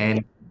 Yeah. Yeah.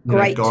 and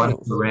Great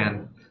guidance tools.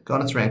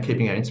 around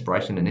keeping our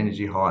inspiration and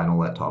energy high and all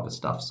that type of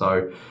stuff.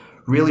 So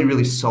really,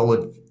 really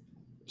solid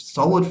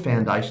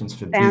foundations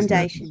for business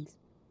Foundations.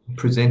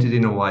 presented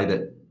in a way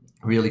that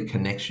really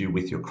connects you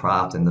with your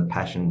craft and the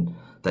passion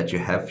that you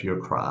have for your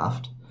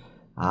craft.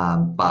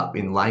 But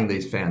in laying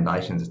these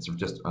foundations, it's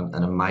just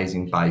an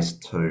amazing base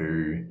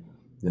to,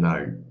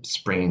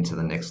 spring into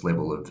the next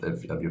level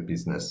of your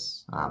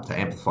business, to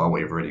amplify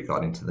what you've already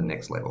got into the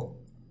next level.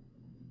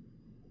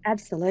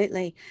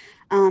 Absolutely.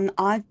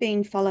 I've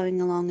been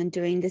following along and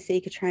doing the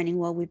Seeker training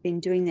while we've been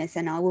doing this,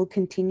 and I will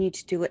continue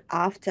to do it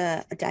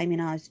after Damien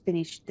and I have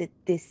finished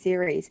this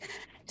series.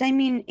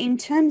 Damien, in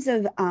terms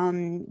of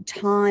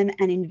time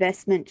and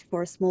investment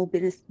for a small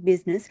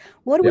business,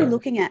 what are we Yeah.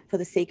 looking at for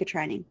the Seeker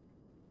training?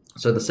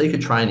 So the Seeker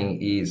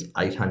training is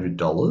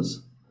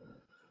 $800,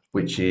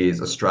 which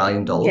is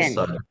Australian dollars. Jen,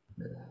 So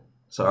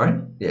sorry,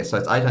 yeah. So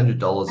it's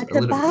 $800, that's a a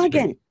little bit cheap.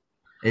 bargain.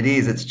 It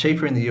is. It's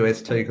cheaper in the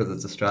US too because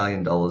it's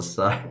Australian dollars.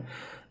 So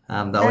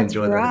they'll That's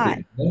enjoy that a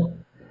bit right.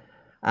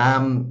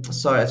 more.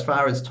 So as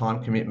far as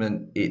time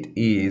commitment, it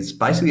is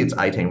basically it's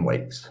 18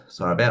 weeks,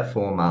 so about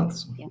 4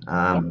 months.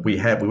 Yeah.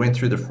 Yep. We went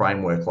through the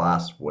framework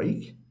last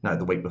week. No,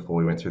 the week before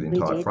we went through the We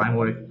entire did.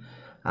 framework.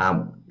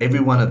 Every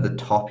one of the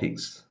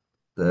topics,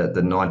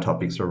 the 9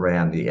 topics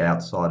around the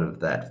outside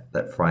of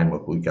that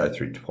framework, we go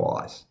through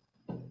twice.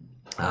 Yes.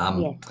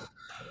 Um,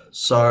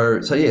 so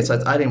yeah, so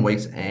it's 18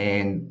 weeks,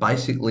 and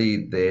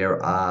basically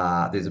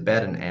there's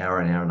about an hour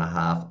and a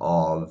half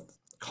of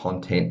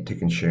content to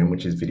consume,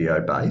 which is video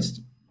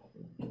based.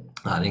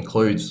 It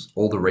includes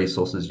all the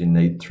resources you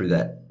need through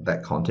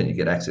that content. You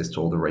get access to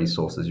all the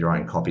resources, your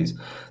own copies.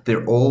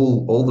 They're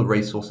all the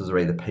resources are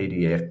either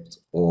PDFs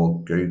or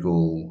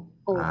Google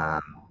Oh,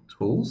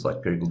 tools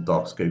like Google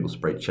Docs, Google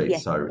Spreadsheets,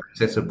 yes. so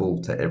accessible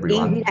to Easy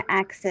everyone, to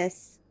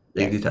access.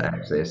 easy Yes. to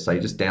access. So you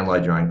just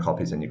download your own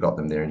copies and you've got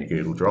them there in your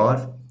Google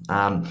Drive.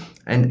 And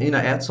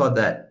outside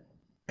that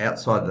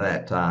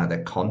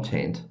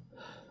content,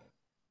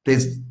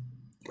 there's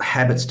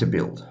habits to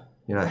build.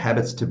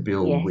 Habits to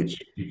build, Yes.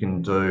 which you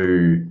can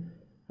do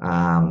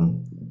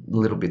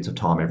little bits of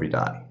time every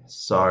day.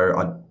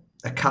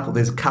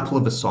 There's a couple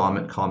of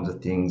assignment kinds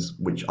of things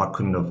which I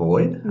couldn't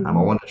avoid. I Hmm.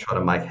 want to try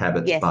to make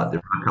habits, Yes. but there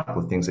are a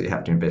couple of things that you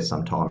have to invest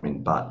some time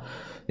in. But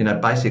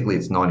basically,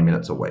 it's 90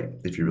 minutes a week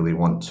if you really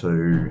want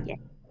to Yes.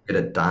 get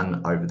it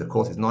done over the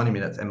course. It's 90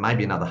 minutes and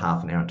maybe another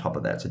half an hour on top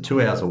of that. So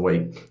 2 hours a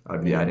week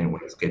over the 18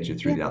 weeks gets you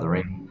through Yeah. the other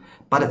end.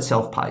 But it's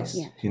self-paced.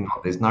 Yeah.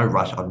 There's no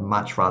rush. I'd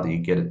much rather you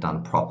get it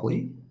done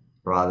properly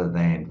rather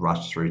than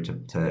rush through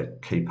to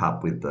keep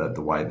up with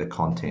the way the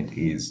content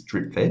is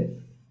drip fed.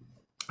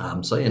 Yeah.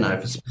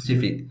 If a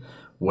specific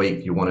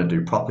week you want to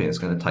do properly and it's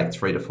going to take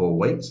 3 to 4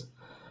 weeks,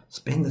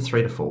 spend the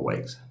 3 to 4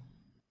 weeks.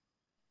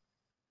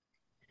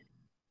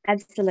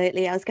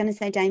 Absolutely. I was going to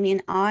say,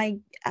 Damien, I'll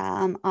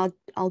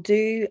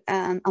do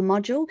a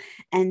module,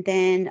 and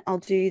then I'll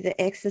do the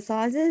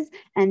exercises,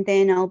 and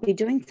then I'll be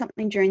doing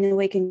something during the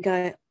week and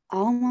go,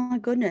 oh my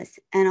goodness.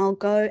 And I'll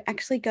go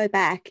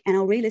back and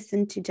I'll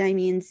re-listen to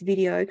Damien's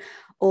video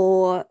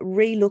or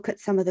re-look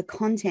at some of the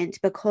content,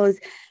 because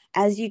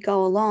as you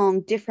go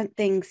along, different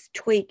things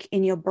tweak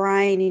in your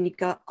brain and you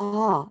go,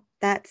 oh,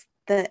 that's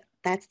the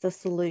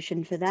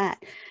solution for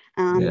that.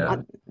 I Yeah.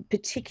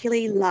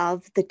 particularly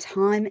love the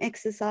time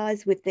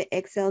exercise with the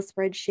Excel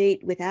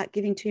spreadsheet without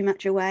giving too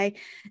much away.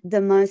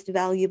 The most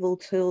valuable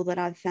tool that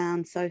I've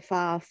found so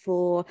far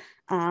for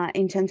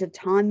in terms of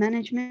time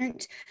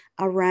management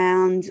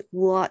around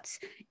what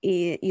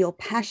you're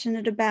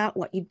passionate about,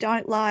 what you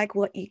don't like,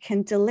 what you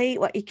can delete,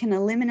 what you can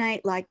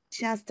eliminate, like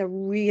just a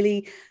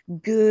really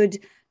good,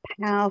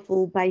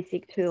 powerful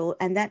basic tool.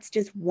 And that's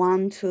just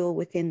one tool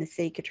within the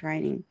Seeker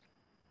training.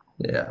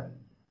 Yeah.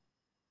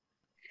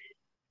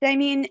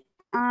 Damien,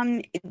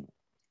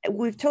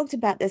 we've talked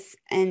about this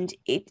and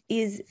it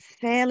is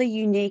fairly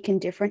unique and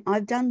different.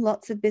 I've done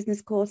lots of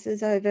business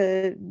courses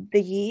over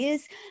the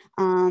years,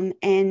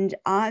 and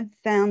I've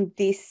found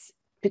this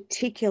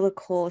particular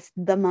course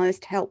the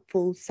most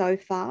helpful so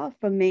far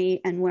for me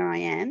and where I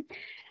am.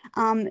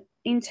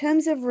 In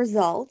terms of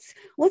results,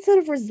 what sort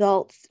of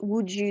results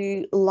would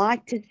you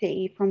like to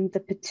see from the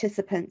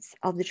participants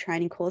of the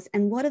training course?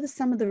 And what are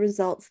some of the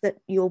results that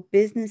your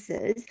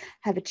businesses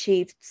have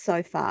achieved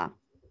so far?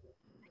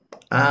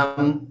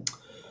 Um,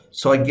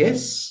 so I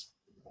guess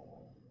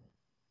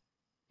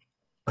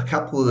a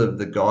couple of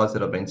the guys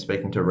that I've been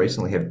speaking to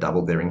recently have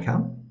doubled their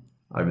income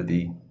over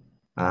the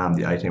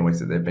 18 weeks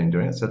that they've been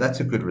doing it. So that's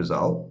a good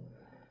result.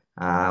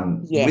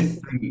 Yes.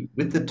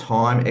 With the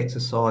time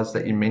exercise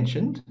that you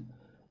mentioned,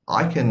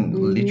 I can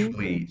Mm-hmm.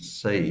 literally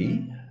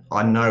see.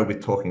 I know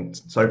with talking.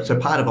 So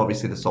part of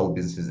obviously the solar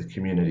business is the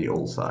community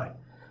also.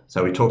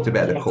 So we talked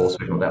about the Yes. course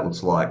and what that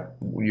looks like.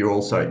 You're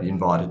also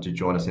invited to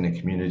join us in a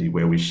community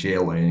where we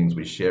share learnings,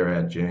 we share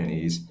our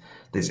journeys.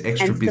 There's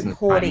extra And business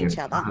support training as each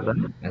other. part of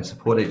that, and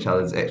support each other.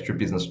 There's extra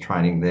business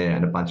training there,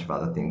 and a bunch of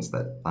other things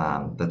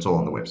that's all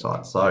on the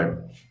website. So,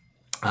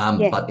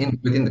 Yes. but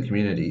within the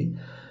community,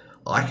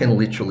 I can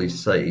literally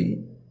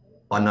see.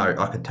 I know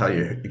I could tell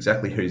you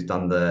exactly who's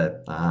done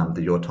the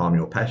Your Time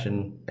Your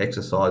Passion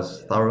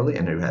exercise thoroughly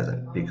and who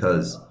hasn't,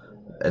 because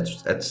I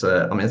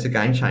mean it's a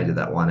game changer,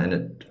 that one,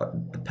 and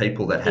the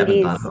people that It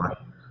haven't done it, is.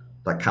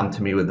 like come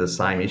to me with the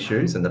same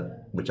issues, and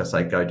which I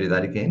say go do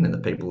that again, and the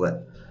people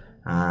that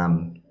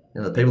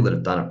the people that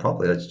have done it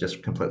properly, that's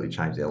just completely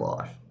changed their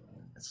life.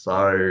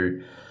 So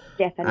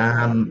Definitely.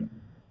 um,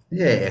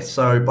 yeah,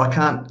 so I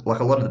can't, like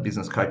a lot of the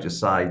business coaches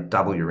say,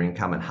 double your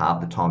income and halve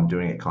the time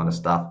doing it kind of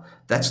stuff.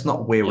 That's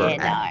not where we're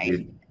Yeah, at no,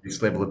 with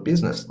this level of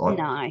business. Like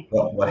no.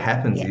 what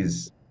happens Yeah.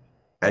 is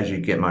as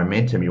you get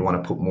momentum, you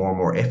want to put more and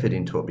more effort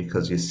into it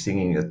because you're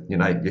singing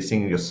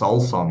your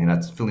soul song,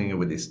 it's filling you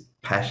with this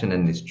passion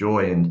and this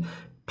joy. And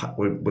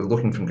we're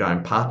looking from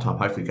going part-time,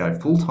 hopefully go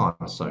full-time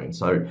soon.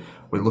 So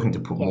we're looking to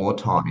put Yes. more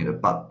time in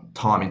it, but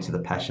time into the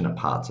passionate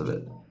parts of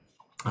it.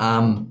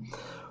 Um,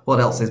 what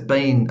else? There's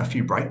been a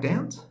few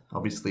breakdowns,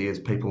 obviously, as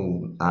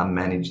people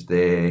manage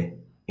their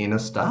inner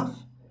stuff,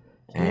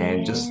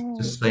 and Yes.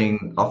 just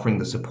seeing offering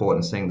the support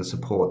and seeing the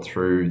support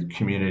through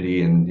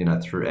community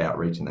and through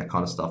outreach and that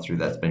kind of stuff through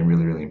that's been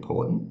really really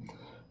important.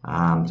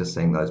 Just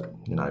seeing those,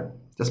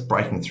 just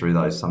breaking through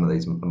those some of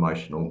these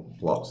emotional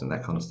blocks and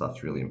that kind of stuff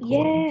is really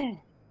important. Yeah.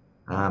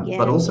 But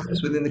Yeah. also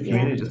just within the Yeah.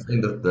 community, just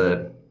seeing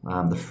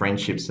the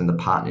friendships and the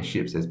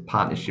partnerships. There's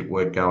partnership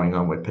work going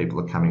on where people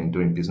are coming and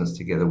doing business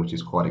together, which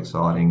is quite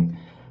exciting.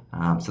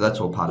 So that's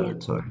all part of Yeah.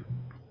 it too.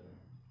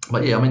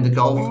 But yeah, I mean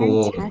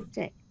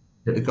Fantastic.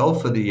 the goal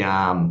for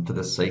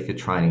the seeker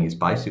training is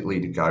basically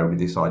to go with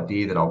this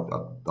idea that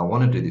I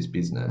want to do this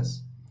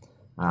business.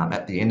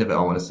 At the end of it,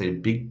 I want to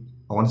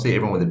see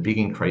everyone with a big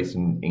increase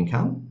in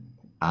income,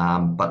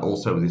 but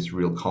also with this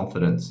real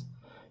confidence.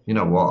 You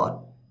know what?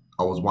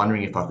 I was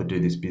wondering if I could do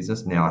this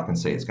business. Now I can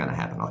see it's going to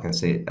happen. I can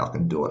see it. I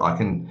can do it. I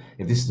can.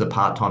 If this is a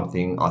part-time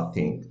thing, I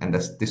think, and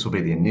this will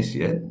be the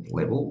initiate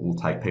level. We'll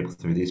take people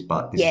through this,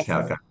 but this is how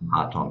it Yes. goes from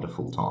part-time to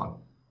full-time,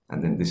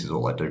 and then this is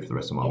all I do for the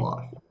rest of my Yes.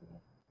 life.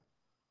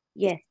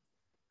 Yes.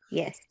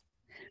 Yes.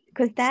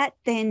 Because that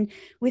then,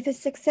 with a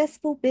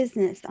successful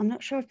business, I'm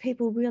not sure if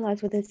people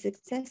realize with a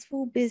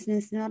successful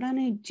business, not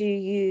only do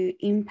you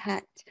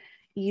impact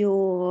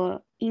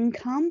your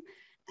income,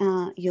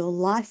 your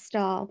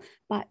lifestyle,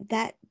 but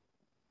that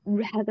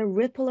has a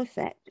ripple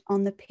effect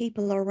on the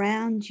people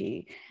around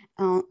you,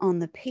 on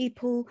the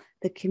people,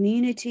 the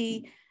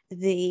community,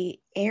 the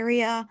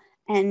area,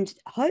 and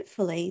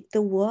hopefully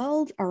the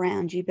world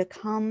around you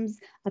becomes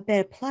a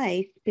better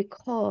place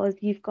because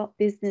you've got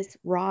business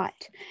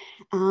right.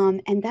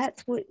 And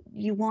that's what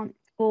you want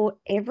for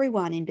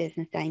everyone in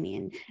business,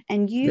 Damien.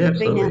 And Yeah, you've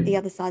been out the absolutely.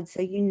 other side,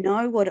 so you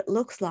know what it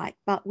looks like.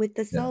 But with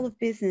the Yeah. soul of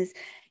business,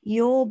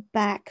 you're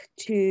back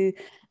to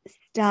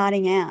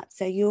starting out.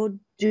 So you're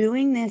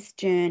doing this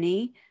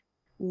journey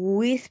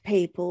with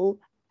people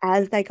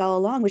as they go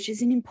along, which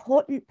is an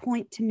important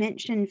point to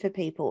mention for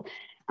people.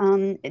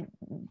 Um,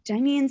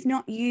 Damien's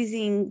not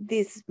using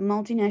this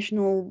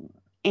multinational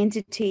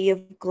entity of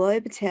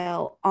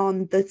Globotel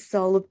on the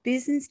soul of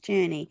business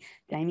journey.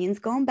 Damien's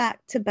gone back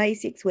to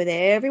basics with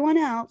everyone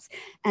else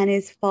and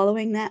is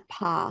following that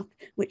path,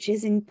 which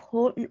is an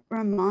important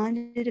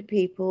reminder to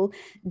people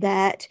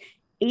that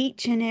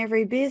each and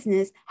every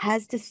business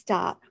has to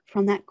start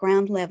from that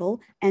ground level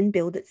and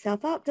build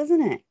itself up,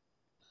 doesn't it?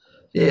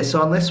 Yeah,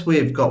 so unless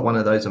we've got one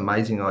of those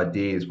amazing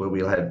ideas where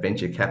we'll have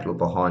venture capital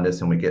behind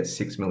us and we get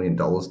 $6 million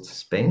to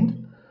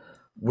spend,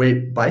 Yes.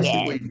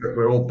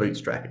 we're all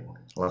bootstrapping.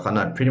 Like I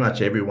know pretty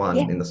much everyone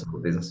Yeah. in the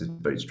software business is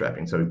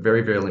bootstrapping. So we're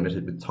very, very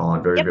limited with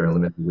time, very, Yep. very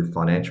limited with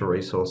financial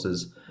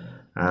resources.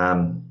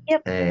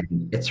 Yep.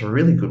 And it's a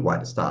really good way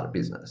to start a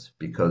business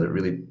because it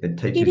It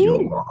teaches you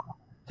a is. lot.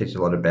 Teaches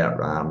a lot about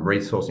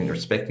resourcing,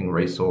 respecting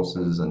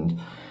resources, and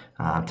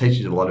teaches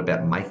you a lot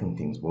about making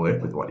things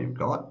work with what you've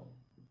got,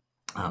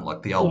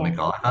 like the old Yes.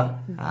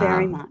 MacGyver.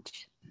 Very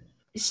much.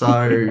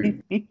 So,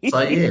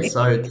 so yeah,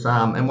 so it's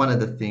and one of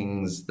the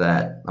things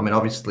that I mean,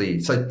 obviously,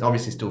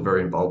 still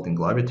very involved in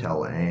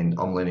Globotel, and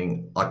I'm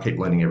learning. I keep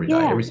learning every day.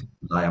 Yeah, Every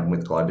single day, I'm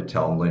with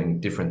Globotel. I'm learning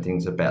different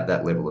things about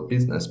that level of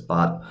business.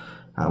 But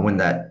when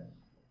that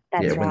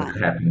yeah, that's when right. that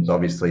happens,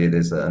 obviously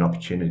there's an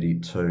opportunity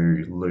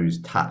to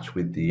lose touch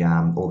with the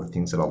all the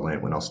things that I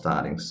learned when I was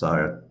starting.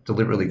 So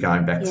deliberately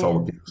going back to Yeah.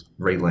 solid business,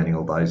 relearning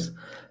all those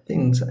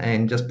things,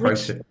 and just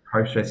Which,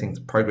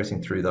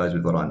 progressing through those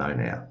with what I know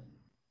now.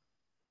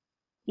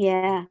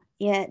 yeah,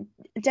 yeah.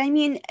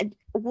 Damien,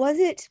 was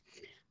it,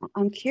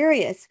 I'm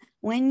curious,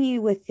 when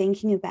you were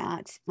thinking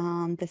about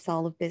the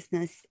soul of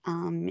business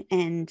and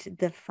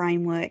the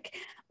framework,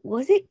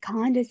 was it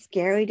kind of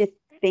scary to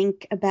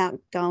think about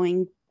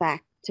going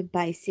back to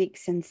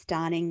basics and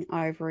starting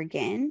over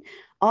again?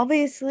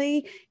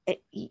 Obviously,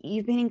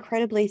 you've been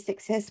incredibly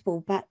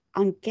successful, but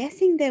I'm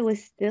guessing there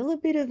was still a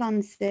bit of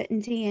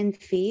uncertainty and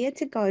fear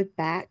to go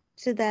back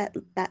to that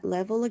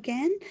level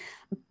again.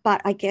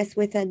 But I guess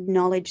with a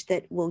knowledge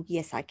that, well,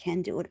 yes, I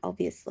can do it,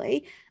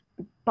 obviously.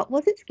 But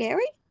was it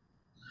scary?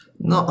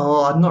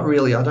 Not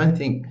really. I don't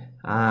think.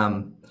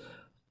 Like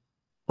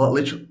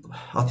literally,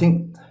 I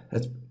think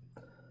it's.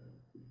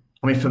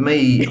 I mean, for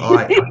me,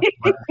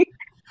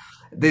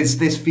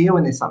 there's fear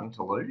when there's something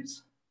to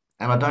lose,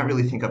 and I don't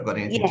really think I've got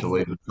anything to Yes, lose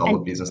with and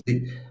solid business.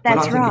 When I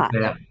that's think right.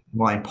 about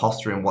my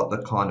imposter and what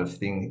the kind of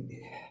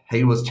thing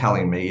he was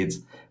telling me, it's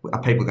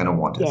are people going to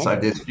want it? So Yes,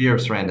 if there's fear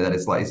of surrender, that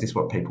is like, is this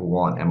what people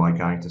want? Am I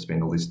going to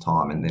spend all this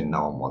time and then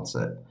no one wants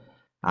it?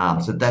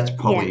 So that's yeah,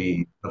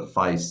 probably the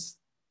face.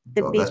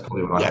 the That's big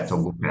probably what I had to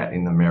yes. look at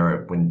in the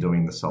mirror when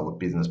doing the solid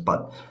business.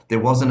 But there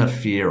wasn't a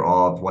fear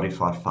of what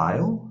if I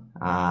fail.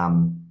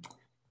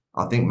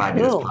 I think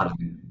maybe that's Cool.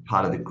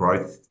 part of the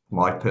growth.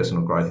 My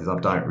personal growth is I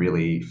don't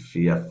really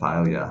fear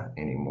failure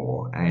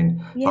anymore.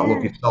 But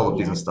look, Yeah, if solid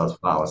yeah. business does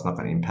fail, it's not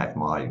going to impact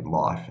my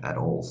life at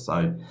all.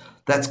 So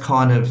that's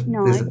kind of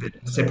there's No, a bit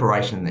of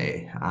separation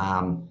there.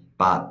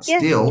 But yeah,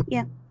 still,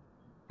 yeah.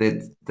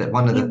 that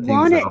one of You the things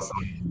want that it.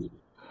 I've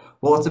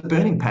well, it's a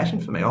burning passion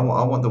for me. I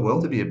want the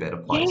world to be a better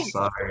place. Yes,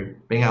 So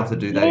being able to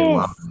do that in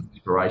love, yes.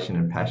 inspiration,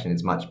 and passion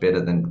is much better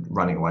than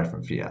running away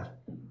from fear.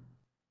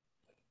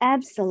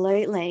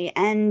 Absolutely.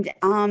 And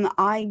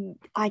I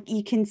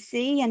you can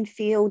see and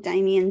feel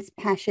Damien's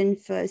passion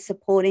for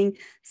supporting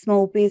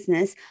small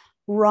business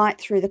right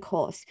through the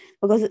course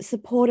because it's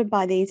supported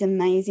by these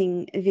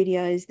amazing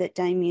videos that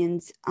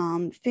Damien's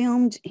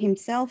filmed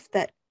himself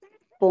that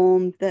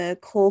form the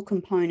core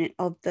component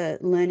of the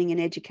learning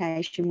and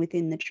education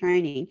within the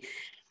training.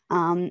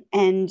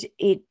 And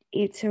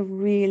it's a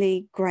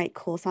really great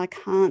course. I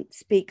can't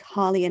speak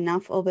highly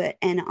enough of it,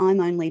 and I'm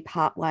only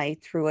part way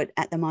through it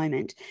at the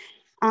moment.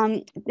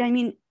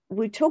 Damien,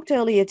 we talked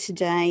earlier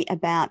today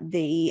about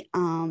the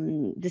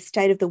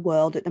state of the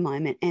world at the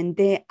moment, and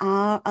there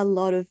are a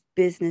lot of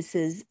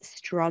businesses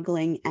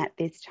struggling at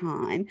this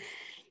time.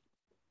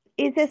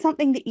 Is there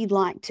something that you'd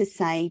like to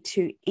say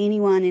to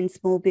anyone in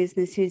small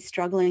business who's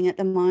struggling at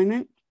the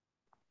moment?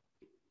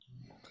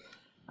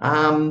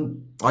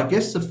 I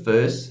guess the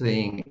first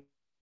thing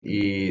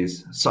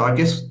is so I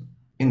guess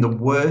in the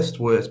worst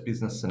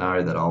business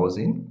scenario that I was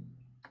in,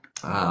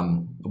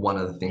 one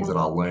of the things Yeah. that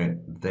I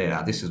learned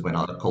there, this is when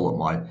I call it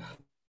my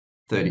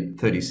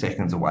 30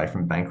 seconds away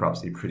from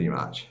bankruptcy, pretty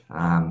much.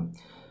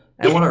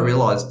 And what I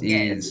realized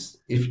Yes.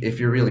 is if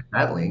you're really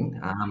battling,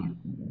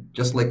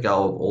 just let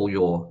go of all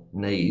your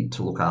need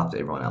to look after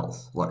everyone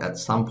else. Like at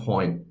some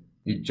point,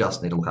 you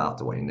just need to look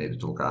after what you needed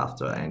to look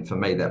after. And for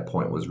me, that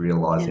point was Yeah.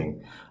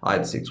 realizing I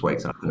had 6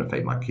 weeks and I couldn't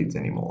feed my kids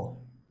anymore.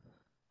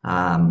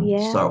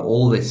 Yeah. So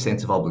all this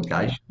sense of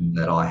obligation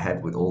that I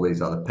had with all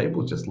these other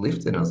people just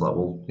lifted. And I was like,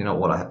 well, you know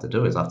what I have to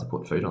do is I have to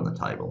put food on the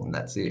table, and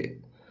that's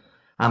it.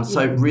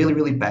 So Yes. really,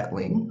 really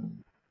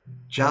battling.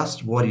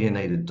 Just what do you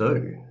need to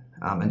do?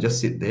 And just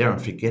sit there and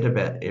forget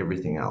about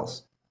everything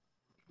else.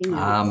 Anything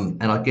else?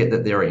 And I get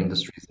that there are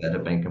industries that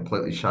have been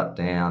completely shut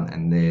down,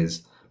 and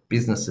there's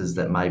businesses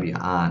that maybe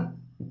aren't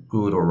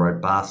good or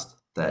robust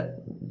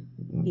that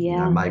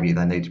Yeah. maybe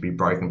they need to be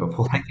broken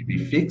before they can be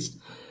fixed.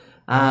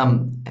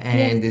 Yes.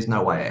 And there's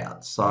no way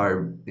out.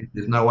 So if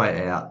there's no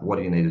way out, what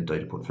do you need to do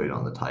to put food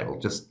on the table?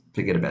 Just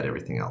forget about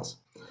everything else.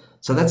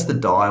 So that's the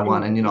dire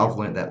one, And and yeah. I've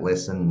learnt that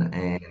lesson,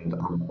 and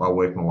I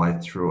worked my way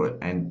through it.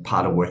 And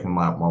part of working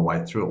my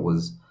way through it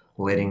was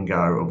letting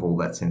go of all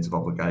that sense of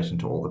obligation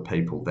to all the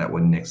people that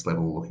were next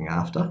level looking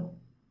after.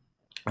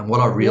 And what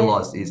I Yeah.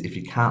 realised is if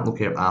you can't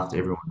look after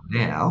everyone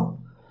now,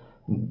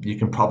 you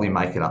can probably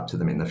make it up to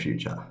them in the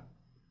future.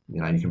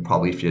 You can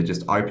probably, if you're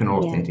just open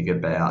or Yeah. authentic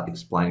about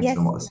explaining to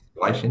them Yes. what the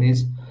situation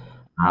is,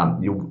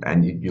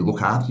 you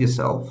look after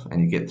yourself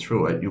and you get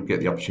through it, you'll get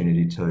the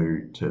opportunity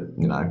to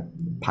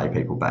pay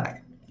people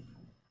back.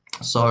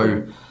 Yeah.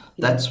 So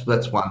Yeah.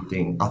 that's one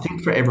thing. I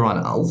think for everyone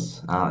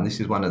else, and this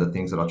is one of the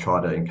things that I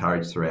try to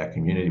encourage through our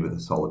community with a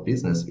solid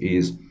business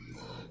is,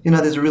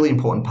 there's a really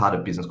important part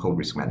of business called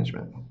risk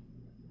management.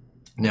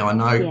 Now I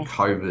know Yes.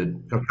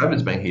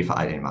 COVID's been here for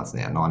 18 months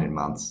now, 19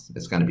 months.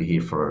 It's going to be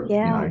here for,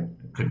 Yeah. it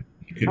could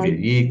be Oh, a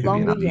year, could be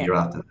longer another yet. year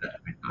after that,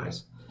 who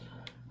knows.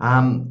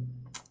 Um,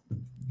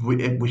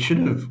 we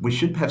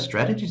should have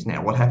strategies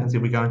now. What happens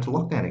if we go into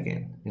lockdown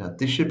again?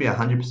 This should be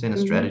 100% a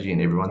Hmm. strategy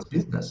in everyone's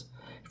business.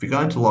 If we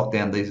go into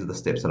lockdown, these are the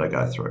steps that I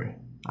go through.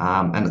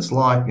 And it's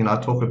like,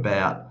 I talk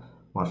about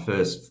my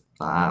first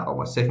or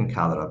my second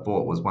car that I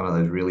bought was one of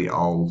those really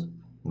old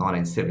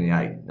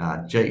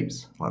 1978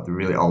 Jeeps, like the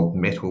really old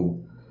metal.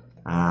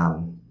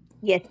 Um,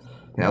 Yes.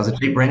 it was a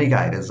Jeep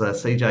Renegade. It's a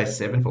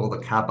CJ7 for all the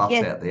car buffs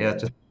Yes. out there.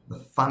 Just the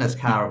funnest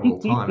car of all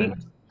time. And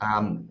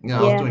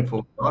I was Yeah. doing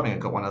full driving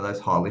and got one of those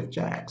high lift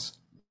jacks.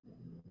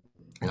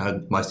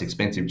 Most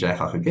expensive jack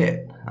I could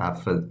get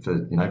for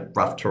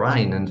rough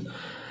terrain. And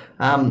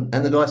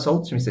the guy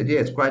sold it to me. Said, "Yeah,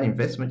 it's a great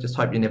investment. Just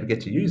hope you never get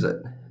to use it."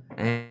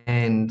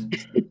 And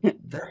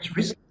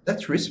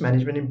that's risk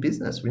management in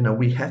business.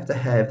 We have to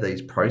have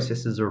these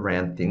processes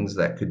around things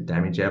that could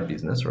damage our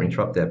business or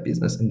interrupt our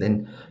business, and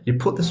then you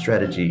put the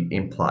strategy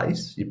in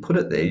place. You put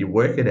it there. You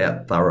work it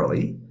out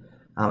thoroughly,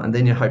 and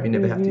then you hope you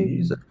never have to Hmm.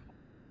 use it.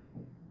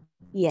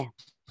 Yeah.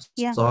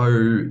 Yeah. So,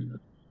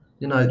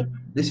 you know,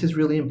 this is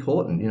really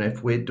important.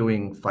 If we're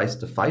doing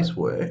face-to-face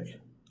work,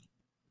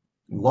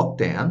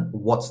 lockdown,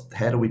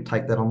 how do we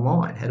take that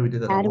online? How do we do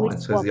that How do we online?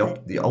 So swap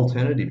it? the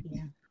alternative is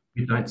Yeah.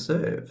 we don't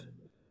serve.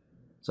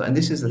 So, and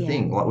this is the Yeah.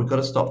 thing, like we've got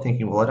to stop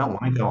thinking, well, I don't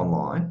want to go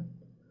online.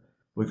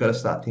 We've got to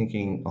start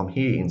thinking, I'm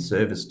here in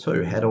service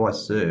too. How do I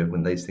serve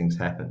when these things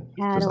happen?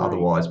 How Because do I?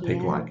 otherwise Yeah.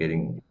 people aren't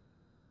getting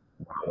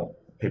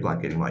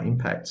my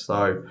impact.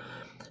 So,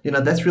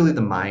 that's really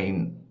the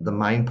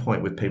main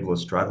point with people who are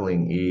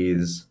struggling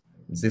is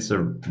this a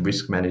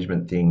risk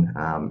management thing?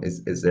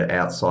 Is there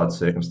outside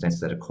circumstances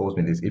that have caused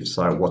me this? If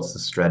so, what's the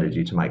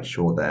strategy to make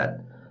sure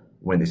that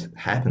when this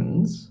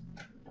happens,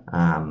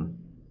 um,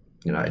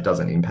 it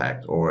doesn't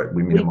impact or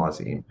we We. minimize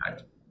the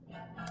impact?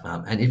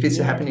 And if it's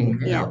Yeah. happening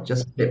Yeah. now,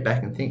 just step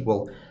back and think,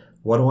 well,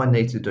 what do I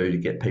need to do to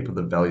get people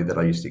the value that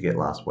I used to get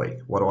last week?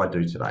 What do I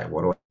do today?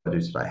 What do I do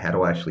today? How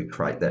do I actually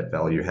create that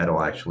value? How do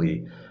I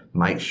actually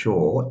make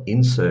sure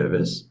in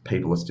service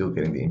people are still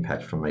getting the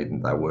impact from me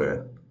that they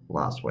were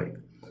last week?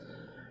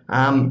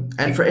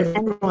 And for And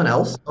everyone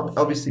else,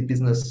 obviously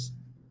business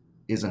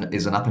is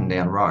an up and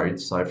down road.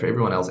 So for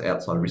everyone else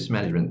outside of risk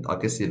management, I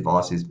guess the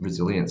advice is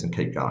resilience and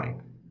keep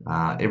going.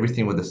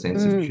 Everything with a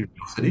sense of mm,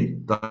 curiosity.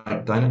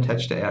 Don't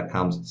attach to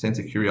outcomes. Sense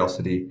of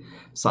curiosity.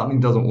 If something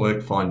doesn't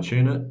work, fine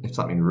tune it. If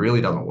something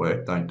really doesn't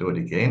work, don't do it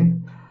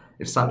again.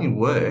 If something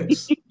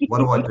works, what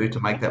do I do to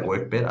make that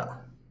work better?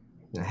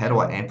 How do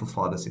I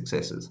amplify the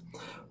successes?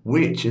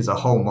 Which is a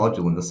whole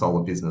module in the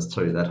solar business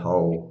too. That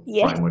whole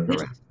yes, framework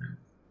around.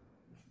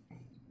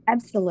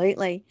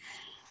 absolutely.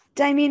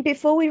 Damien,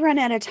 before we run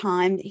out of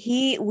time,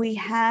 here we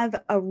have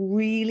a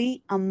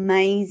really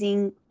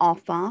amazing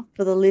offer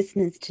for the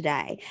listeners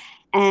today.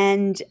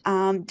 And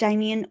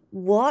Damien,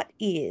 what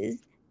is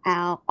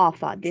our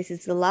offer? This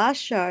is the last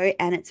show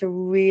and it's a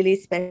really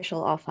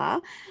special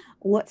offer.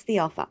 What's the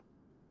offer?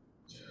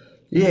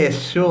 Yeah,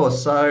 sure.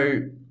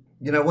 So,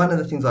 one of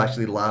the things I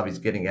actually love is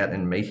getting out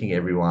and meeting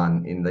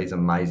everyone in these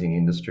amazing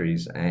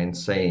industries and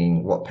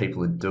seeing what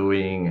people are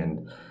doing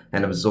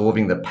and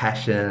absorbing the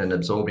passion and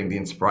absorbing the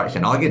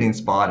inspiration. I get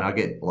inspired and I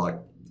get like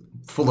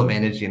full of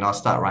energy and I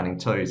start running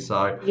too.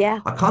 So Yeah,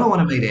 I kind of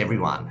want to meet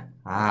everyone.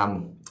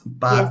 yes.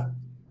 But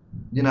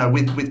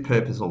with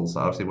purpose also.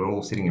 Obviously, we're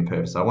all sitting in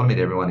purpose. So I want to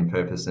meet everyone in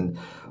purpose. And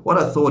what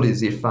I thought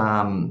is if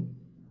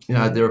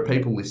there are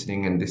people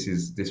listening and this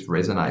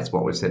resonates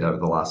what we've said over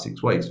the last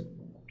 6 weeks,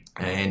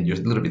 and you're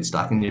a little bit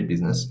stuck in your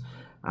business,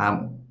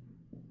 um,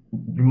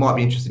 you might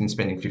be interested in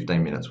spending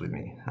 15 minutes with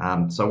me.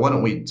 So why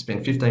don't we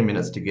spend 15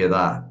 minutes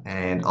together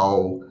and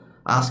I'll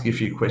ask you a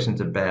few questions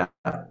about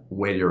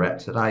where you're at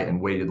today and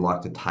where you'd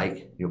like to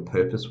take your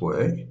purpose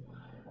work.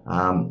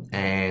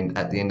 And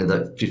at the end of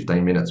the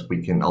 15 minutes,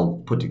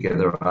 I'll put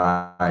together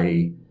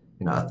a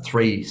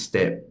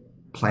 3-step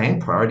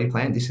priority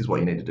plan. This is what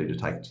you need to do to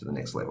take it to the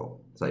next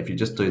level. So if you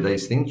just do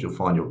these things, you'll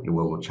find your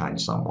world will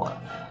change somewhat.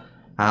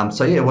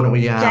 So yeah, why don't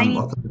we? I Jamie,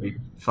 thought it'd be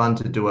fun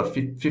to do a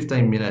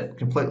 15-minute,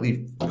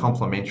 completely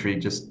complimentary.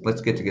 Just let's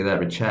get together,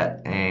 have a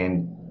chat,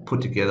 and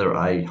put together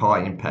a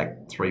high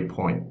impact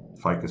 3-point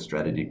focused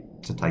strategy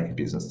to take a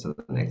business to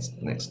the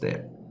next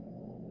step.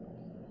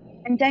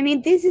 And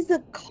Damien, this is a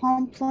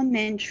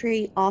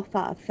complimentary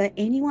offer for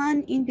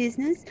anyone in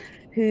business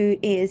who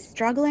is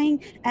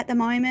struggling at the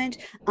moment,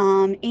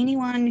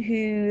 anyone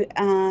who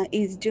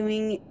is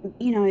doing,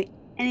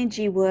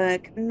 energy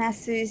work,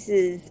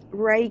 masseuses,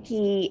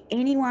 Reiki,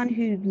 anyone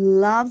who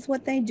loves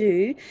what they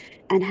do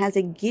and has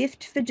a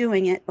gift for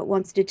doing it but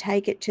wants to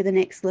take it to the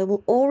next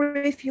level, or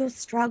if you're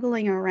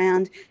struggling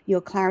around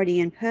your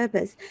clarity and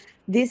purpose,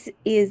 this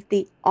is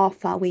the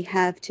offer we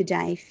have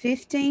today.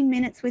 15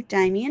 minutes with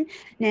Damien.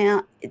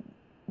 Now,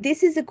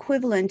 this is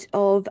equivalent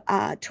of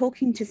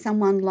talking to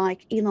someone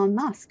like Elon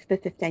Musk for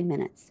 15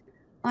 minutes.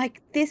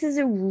 Like, this is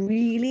a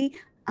really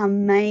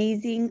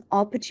amazing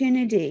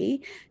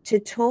opportunity to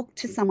talk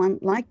to someone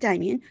like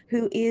Damien,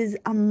 who is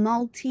a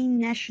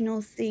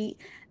multinational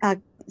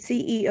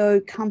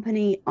CEO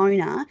company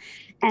owner,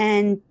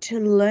 and to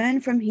learn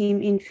from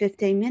him in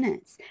 15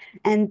 minutes.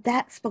 And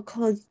that's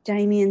because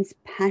Damien's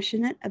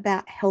passionate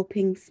about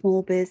helping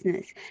small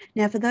business.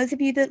 Now, for those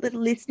of you that are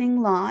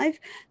listening live,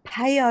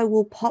 Payo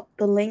will pop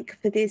the link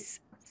for this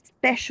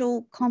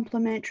special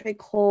complimentary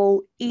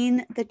call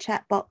in the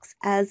chat box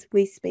as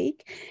we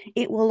speak.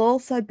 It will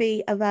also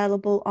be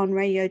available on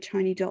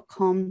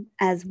radiotony.com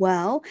as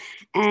well.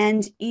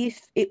 And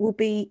if it will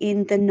be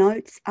in the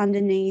notes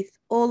underneath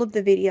all of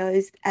the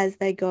videos as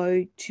they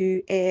go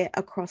to air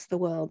across the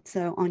world.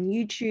 So on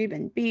YouTube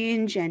and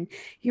Binge and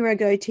Hero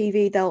Go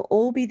TV, they'll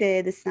all be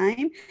there the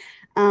same.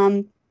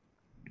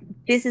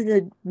 This is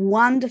a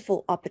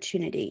wonderful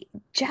opportunity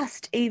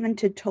just even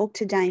to talk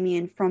to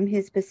Damien from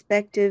his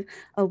perspective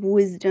of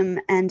wisdom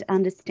and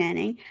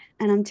understanding.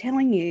 And I'm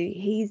telling you,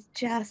 he's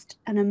just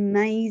an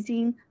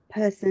amazing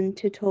person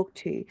to talk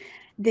to.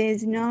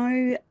 There's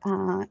no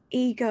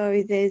ego,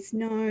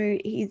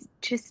 he's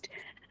just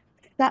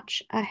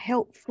such a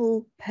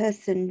helpful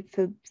person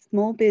for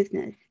small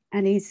business.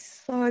 And he's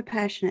so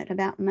passionate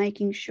about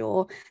making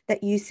sure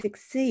that you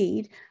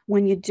succeed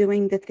when you're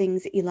doing the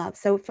things that you love.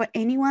 So for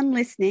anyone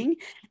listening,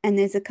 and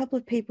there's a couple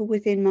of people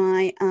within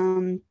my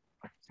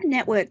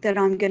network that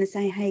I'm going to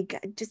say, hey,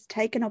 just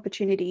take an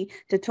opportunity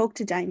to talk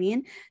to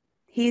Damien.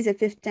 Here's a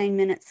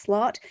 15-minute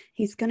slot.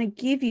 He's going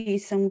to give you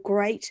some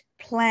great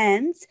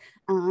plans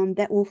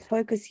that will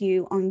focus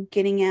you on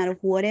getting out of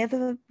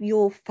whatever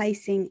you're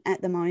facing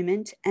at the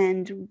moment.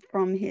 And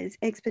from his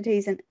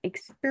expertise and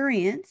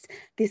experience,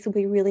 this will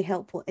be really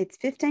helpful. It's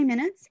 15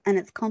 minutes and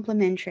it's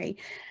complimentary.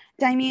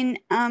 Damien,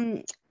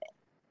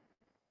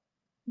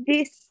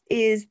 this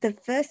is the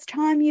first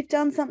time you've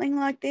done something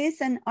like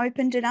this and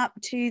opened it up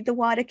to the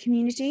wider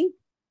community?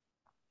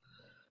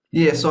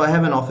 Yeah, so I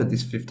haven't offered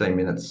this 15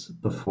 minutes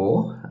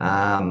before.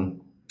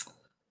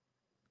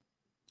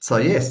 So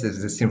yes,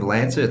 there's a simple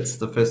answer. It's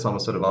the first time I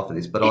sort of offered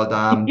this, but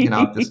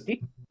just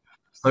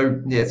so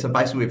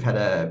basically we've had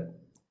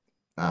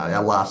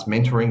our last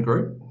mentoring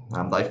group.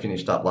 They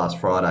finished up last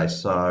Friday,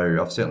 so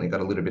I've certainly got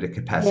a little bit of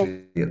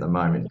capacity at the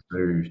moment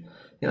to,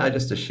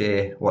 just to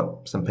share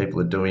what some people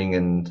are doing,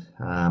 and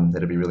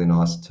that'd be really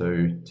nice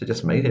to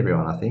just meet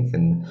everyone, I think,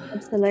 and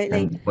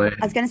Absolutely. learn,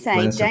 I was going to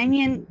say,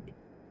 some.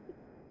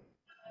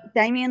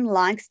 Damien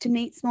likes to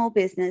meet small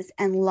business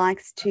and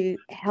likes to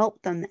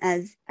help them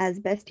as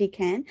best he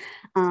can.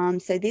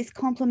 So this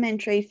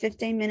complimentary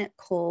 15-minute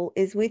call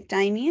is with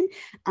Damien.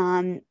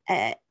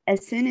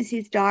 As soon as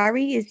his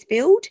diary is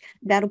filled,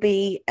 that'll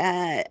be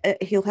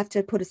he'll have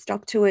to put a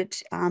stop to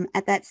it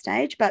at that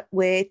stage. But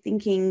we're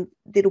thinking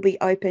it'll be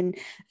open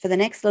for the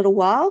next little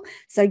while.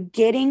 So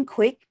get in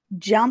quick.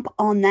 Jump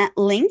on that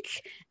link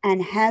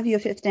and have your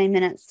 15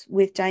 minutes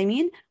with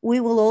Damien. We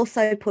will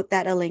also put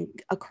that a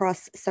link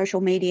across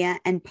social media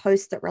and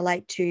posts that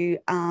relate to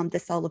the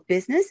Soul of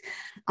Business.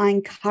 I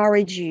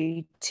encourage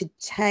you to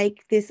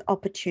take this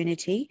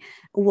opportunity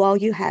while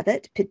you have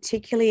it,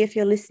 particularly if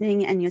you're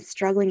listening and you're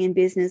struggling in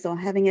business or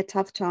having a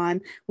tough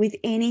time with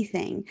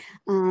anything.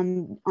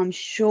 I'm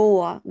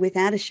sure,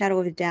 without a shadow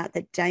of a doubt,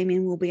 that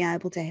Damien will be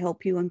able to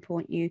help you and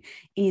point you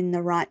in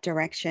the right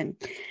direction.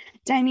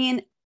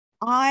 Damien,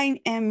 I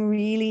am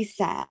really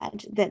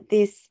sad that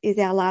this is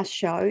our last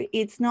show.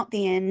 It's not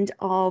the end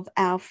of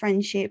our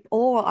friendship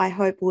or, I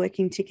hope,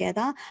 working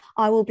together.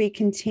 I will be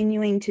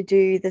continuing to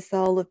do the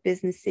Soul of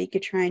Business Seeker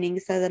training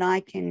so that I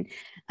can,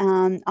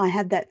 I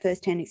have that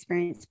firsthand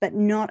experience. But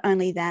not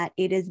only that,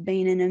 it has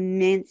been an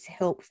immense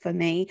help for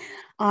me.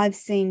 I've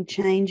seen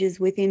changes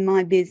within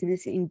my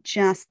business in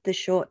just the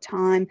short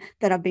time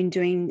that I've been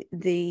doing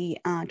the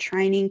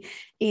training.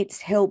 It's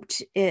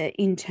helped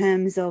in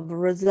terms of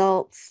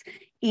results,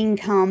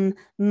 income,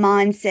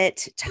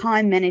 mindset,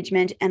 time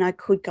management, and I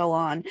could go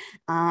on.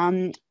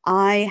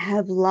 I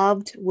have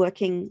loved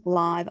working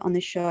live on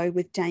the show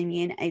with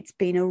Damien. It's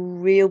been a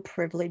real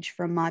privilege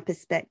from my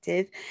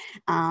perspective.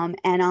 And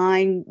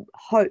I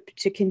hope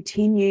to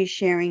continue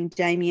sharing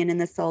Damien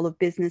and the Soul of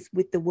Business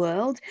with the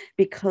world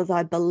because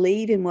I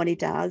believe in what he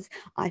does.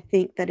 I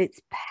think that it's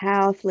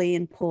powerfully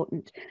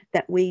important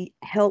that we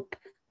help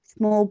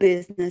small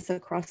business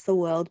across the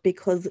world,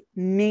 because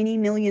many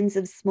millions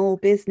of small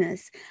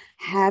business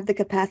have the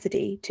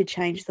capacity to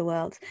change the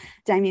world.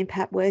 Damien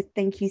Papworth,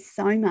 thank you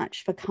so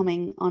much for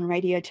coming on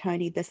Radio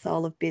Tony, the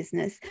Soul of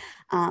Business.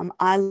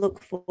 I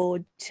look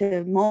forward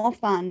to more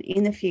fun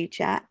in the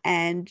future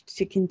and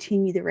to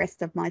continue the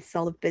rest of my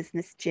Soul of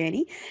Business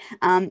journey.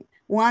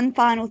 One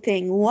final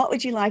thing, what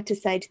would you like to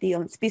say to the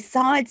audience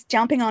besides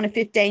jumping on a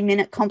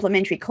 15-minute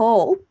complimentary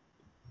call?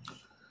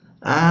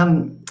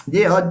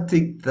 Yeah, I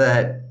think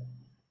that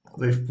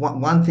if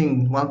one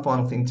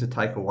final thing to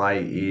take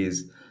away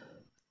is,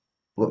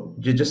 look,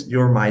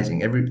 you're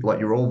amazing.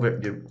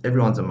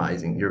 Everyone's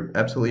amazing. You're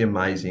absolutely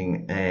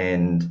amazing,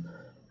 and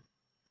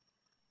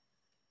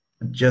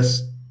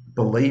just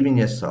believe in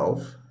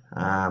yourself.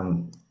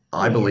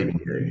 I believe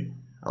in you.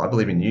 I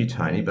believe in you,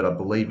 Tony, but I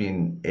believe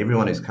in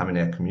everyone who's come in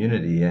our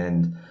community.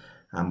 And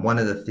one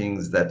of the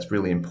things that's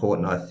really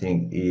important, I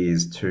think,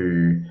 is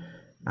to.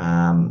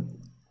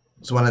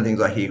 So one of the things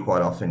I hear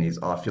quite often is,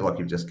 I feel like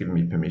you've just given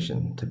me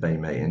permission to be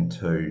me and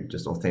to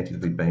just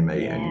authentically be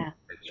me and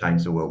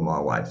change the world my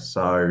way.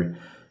 So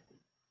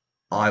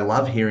I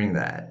love hearing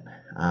that.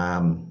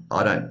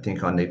 I don't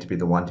think I need to be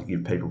the one to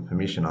give people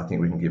permission. I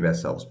think we can give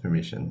ourselves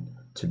permission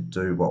to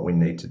do what we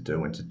need to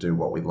do and to do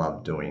what we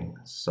love doing.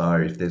 So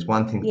if there's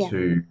one thing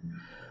to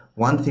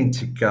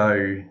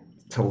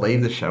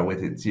leave the show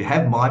with, it's you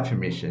have my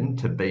permission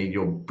to be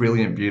your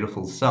brilliant,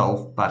 beautiful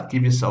self, but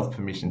give yourself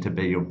permission to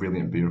be your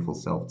brilliant, beautiful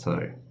self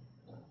too.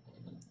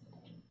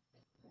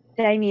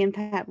 Damien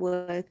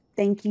Papworth,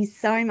 thank you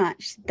so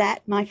much.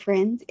 That, my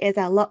friends, is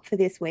our lot for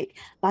this week.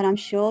 But I'm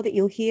sure that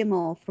you'll hear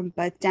more from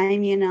both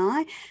Damien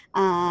and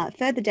I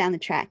further down the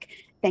track.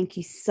 Thank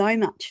you so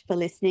much for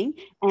listening.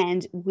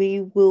 And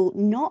we will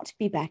not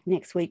be back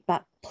next week,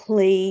 but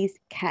please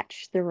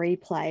catch the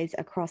replays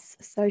across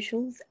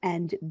socials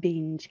and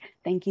binge.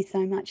 Thank you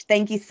so much.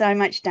 Thank you so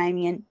much,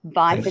 Damien.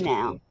 Bye. Thanks for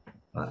now.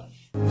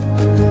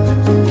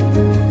 Bye.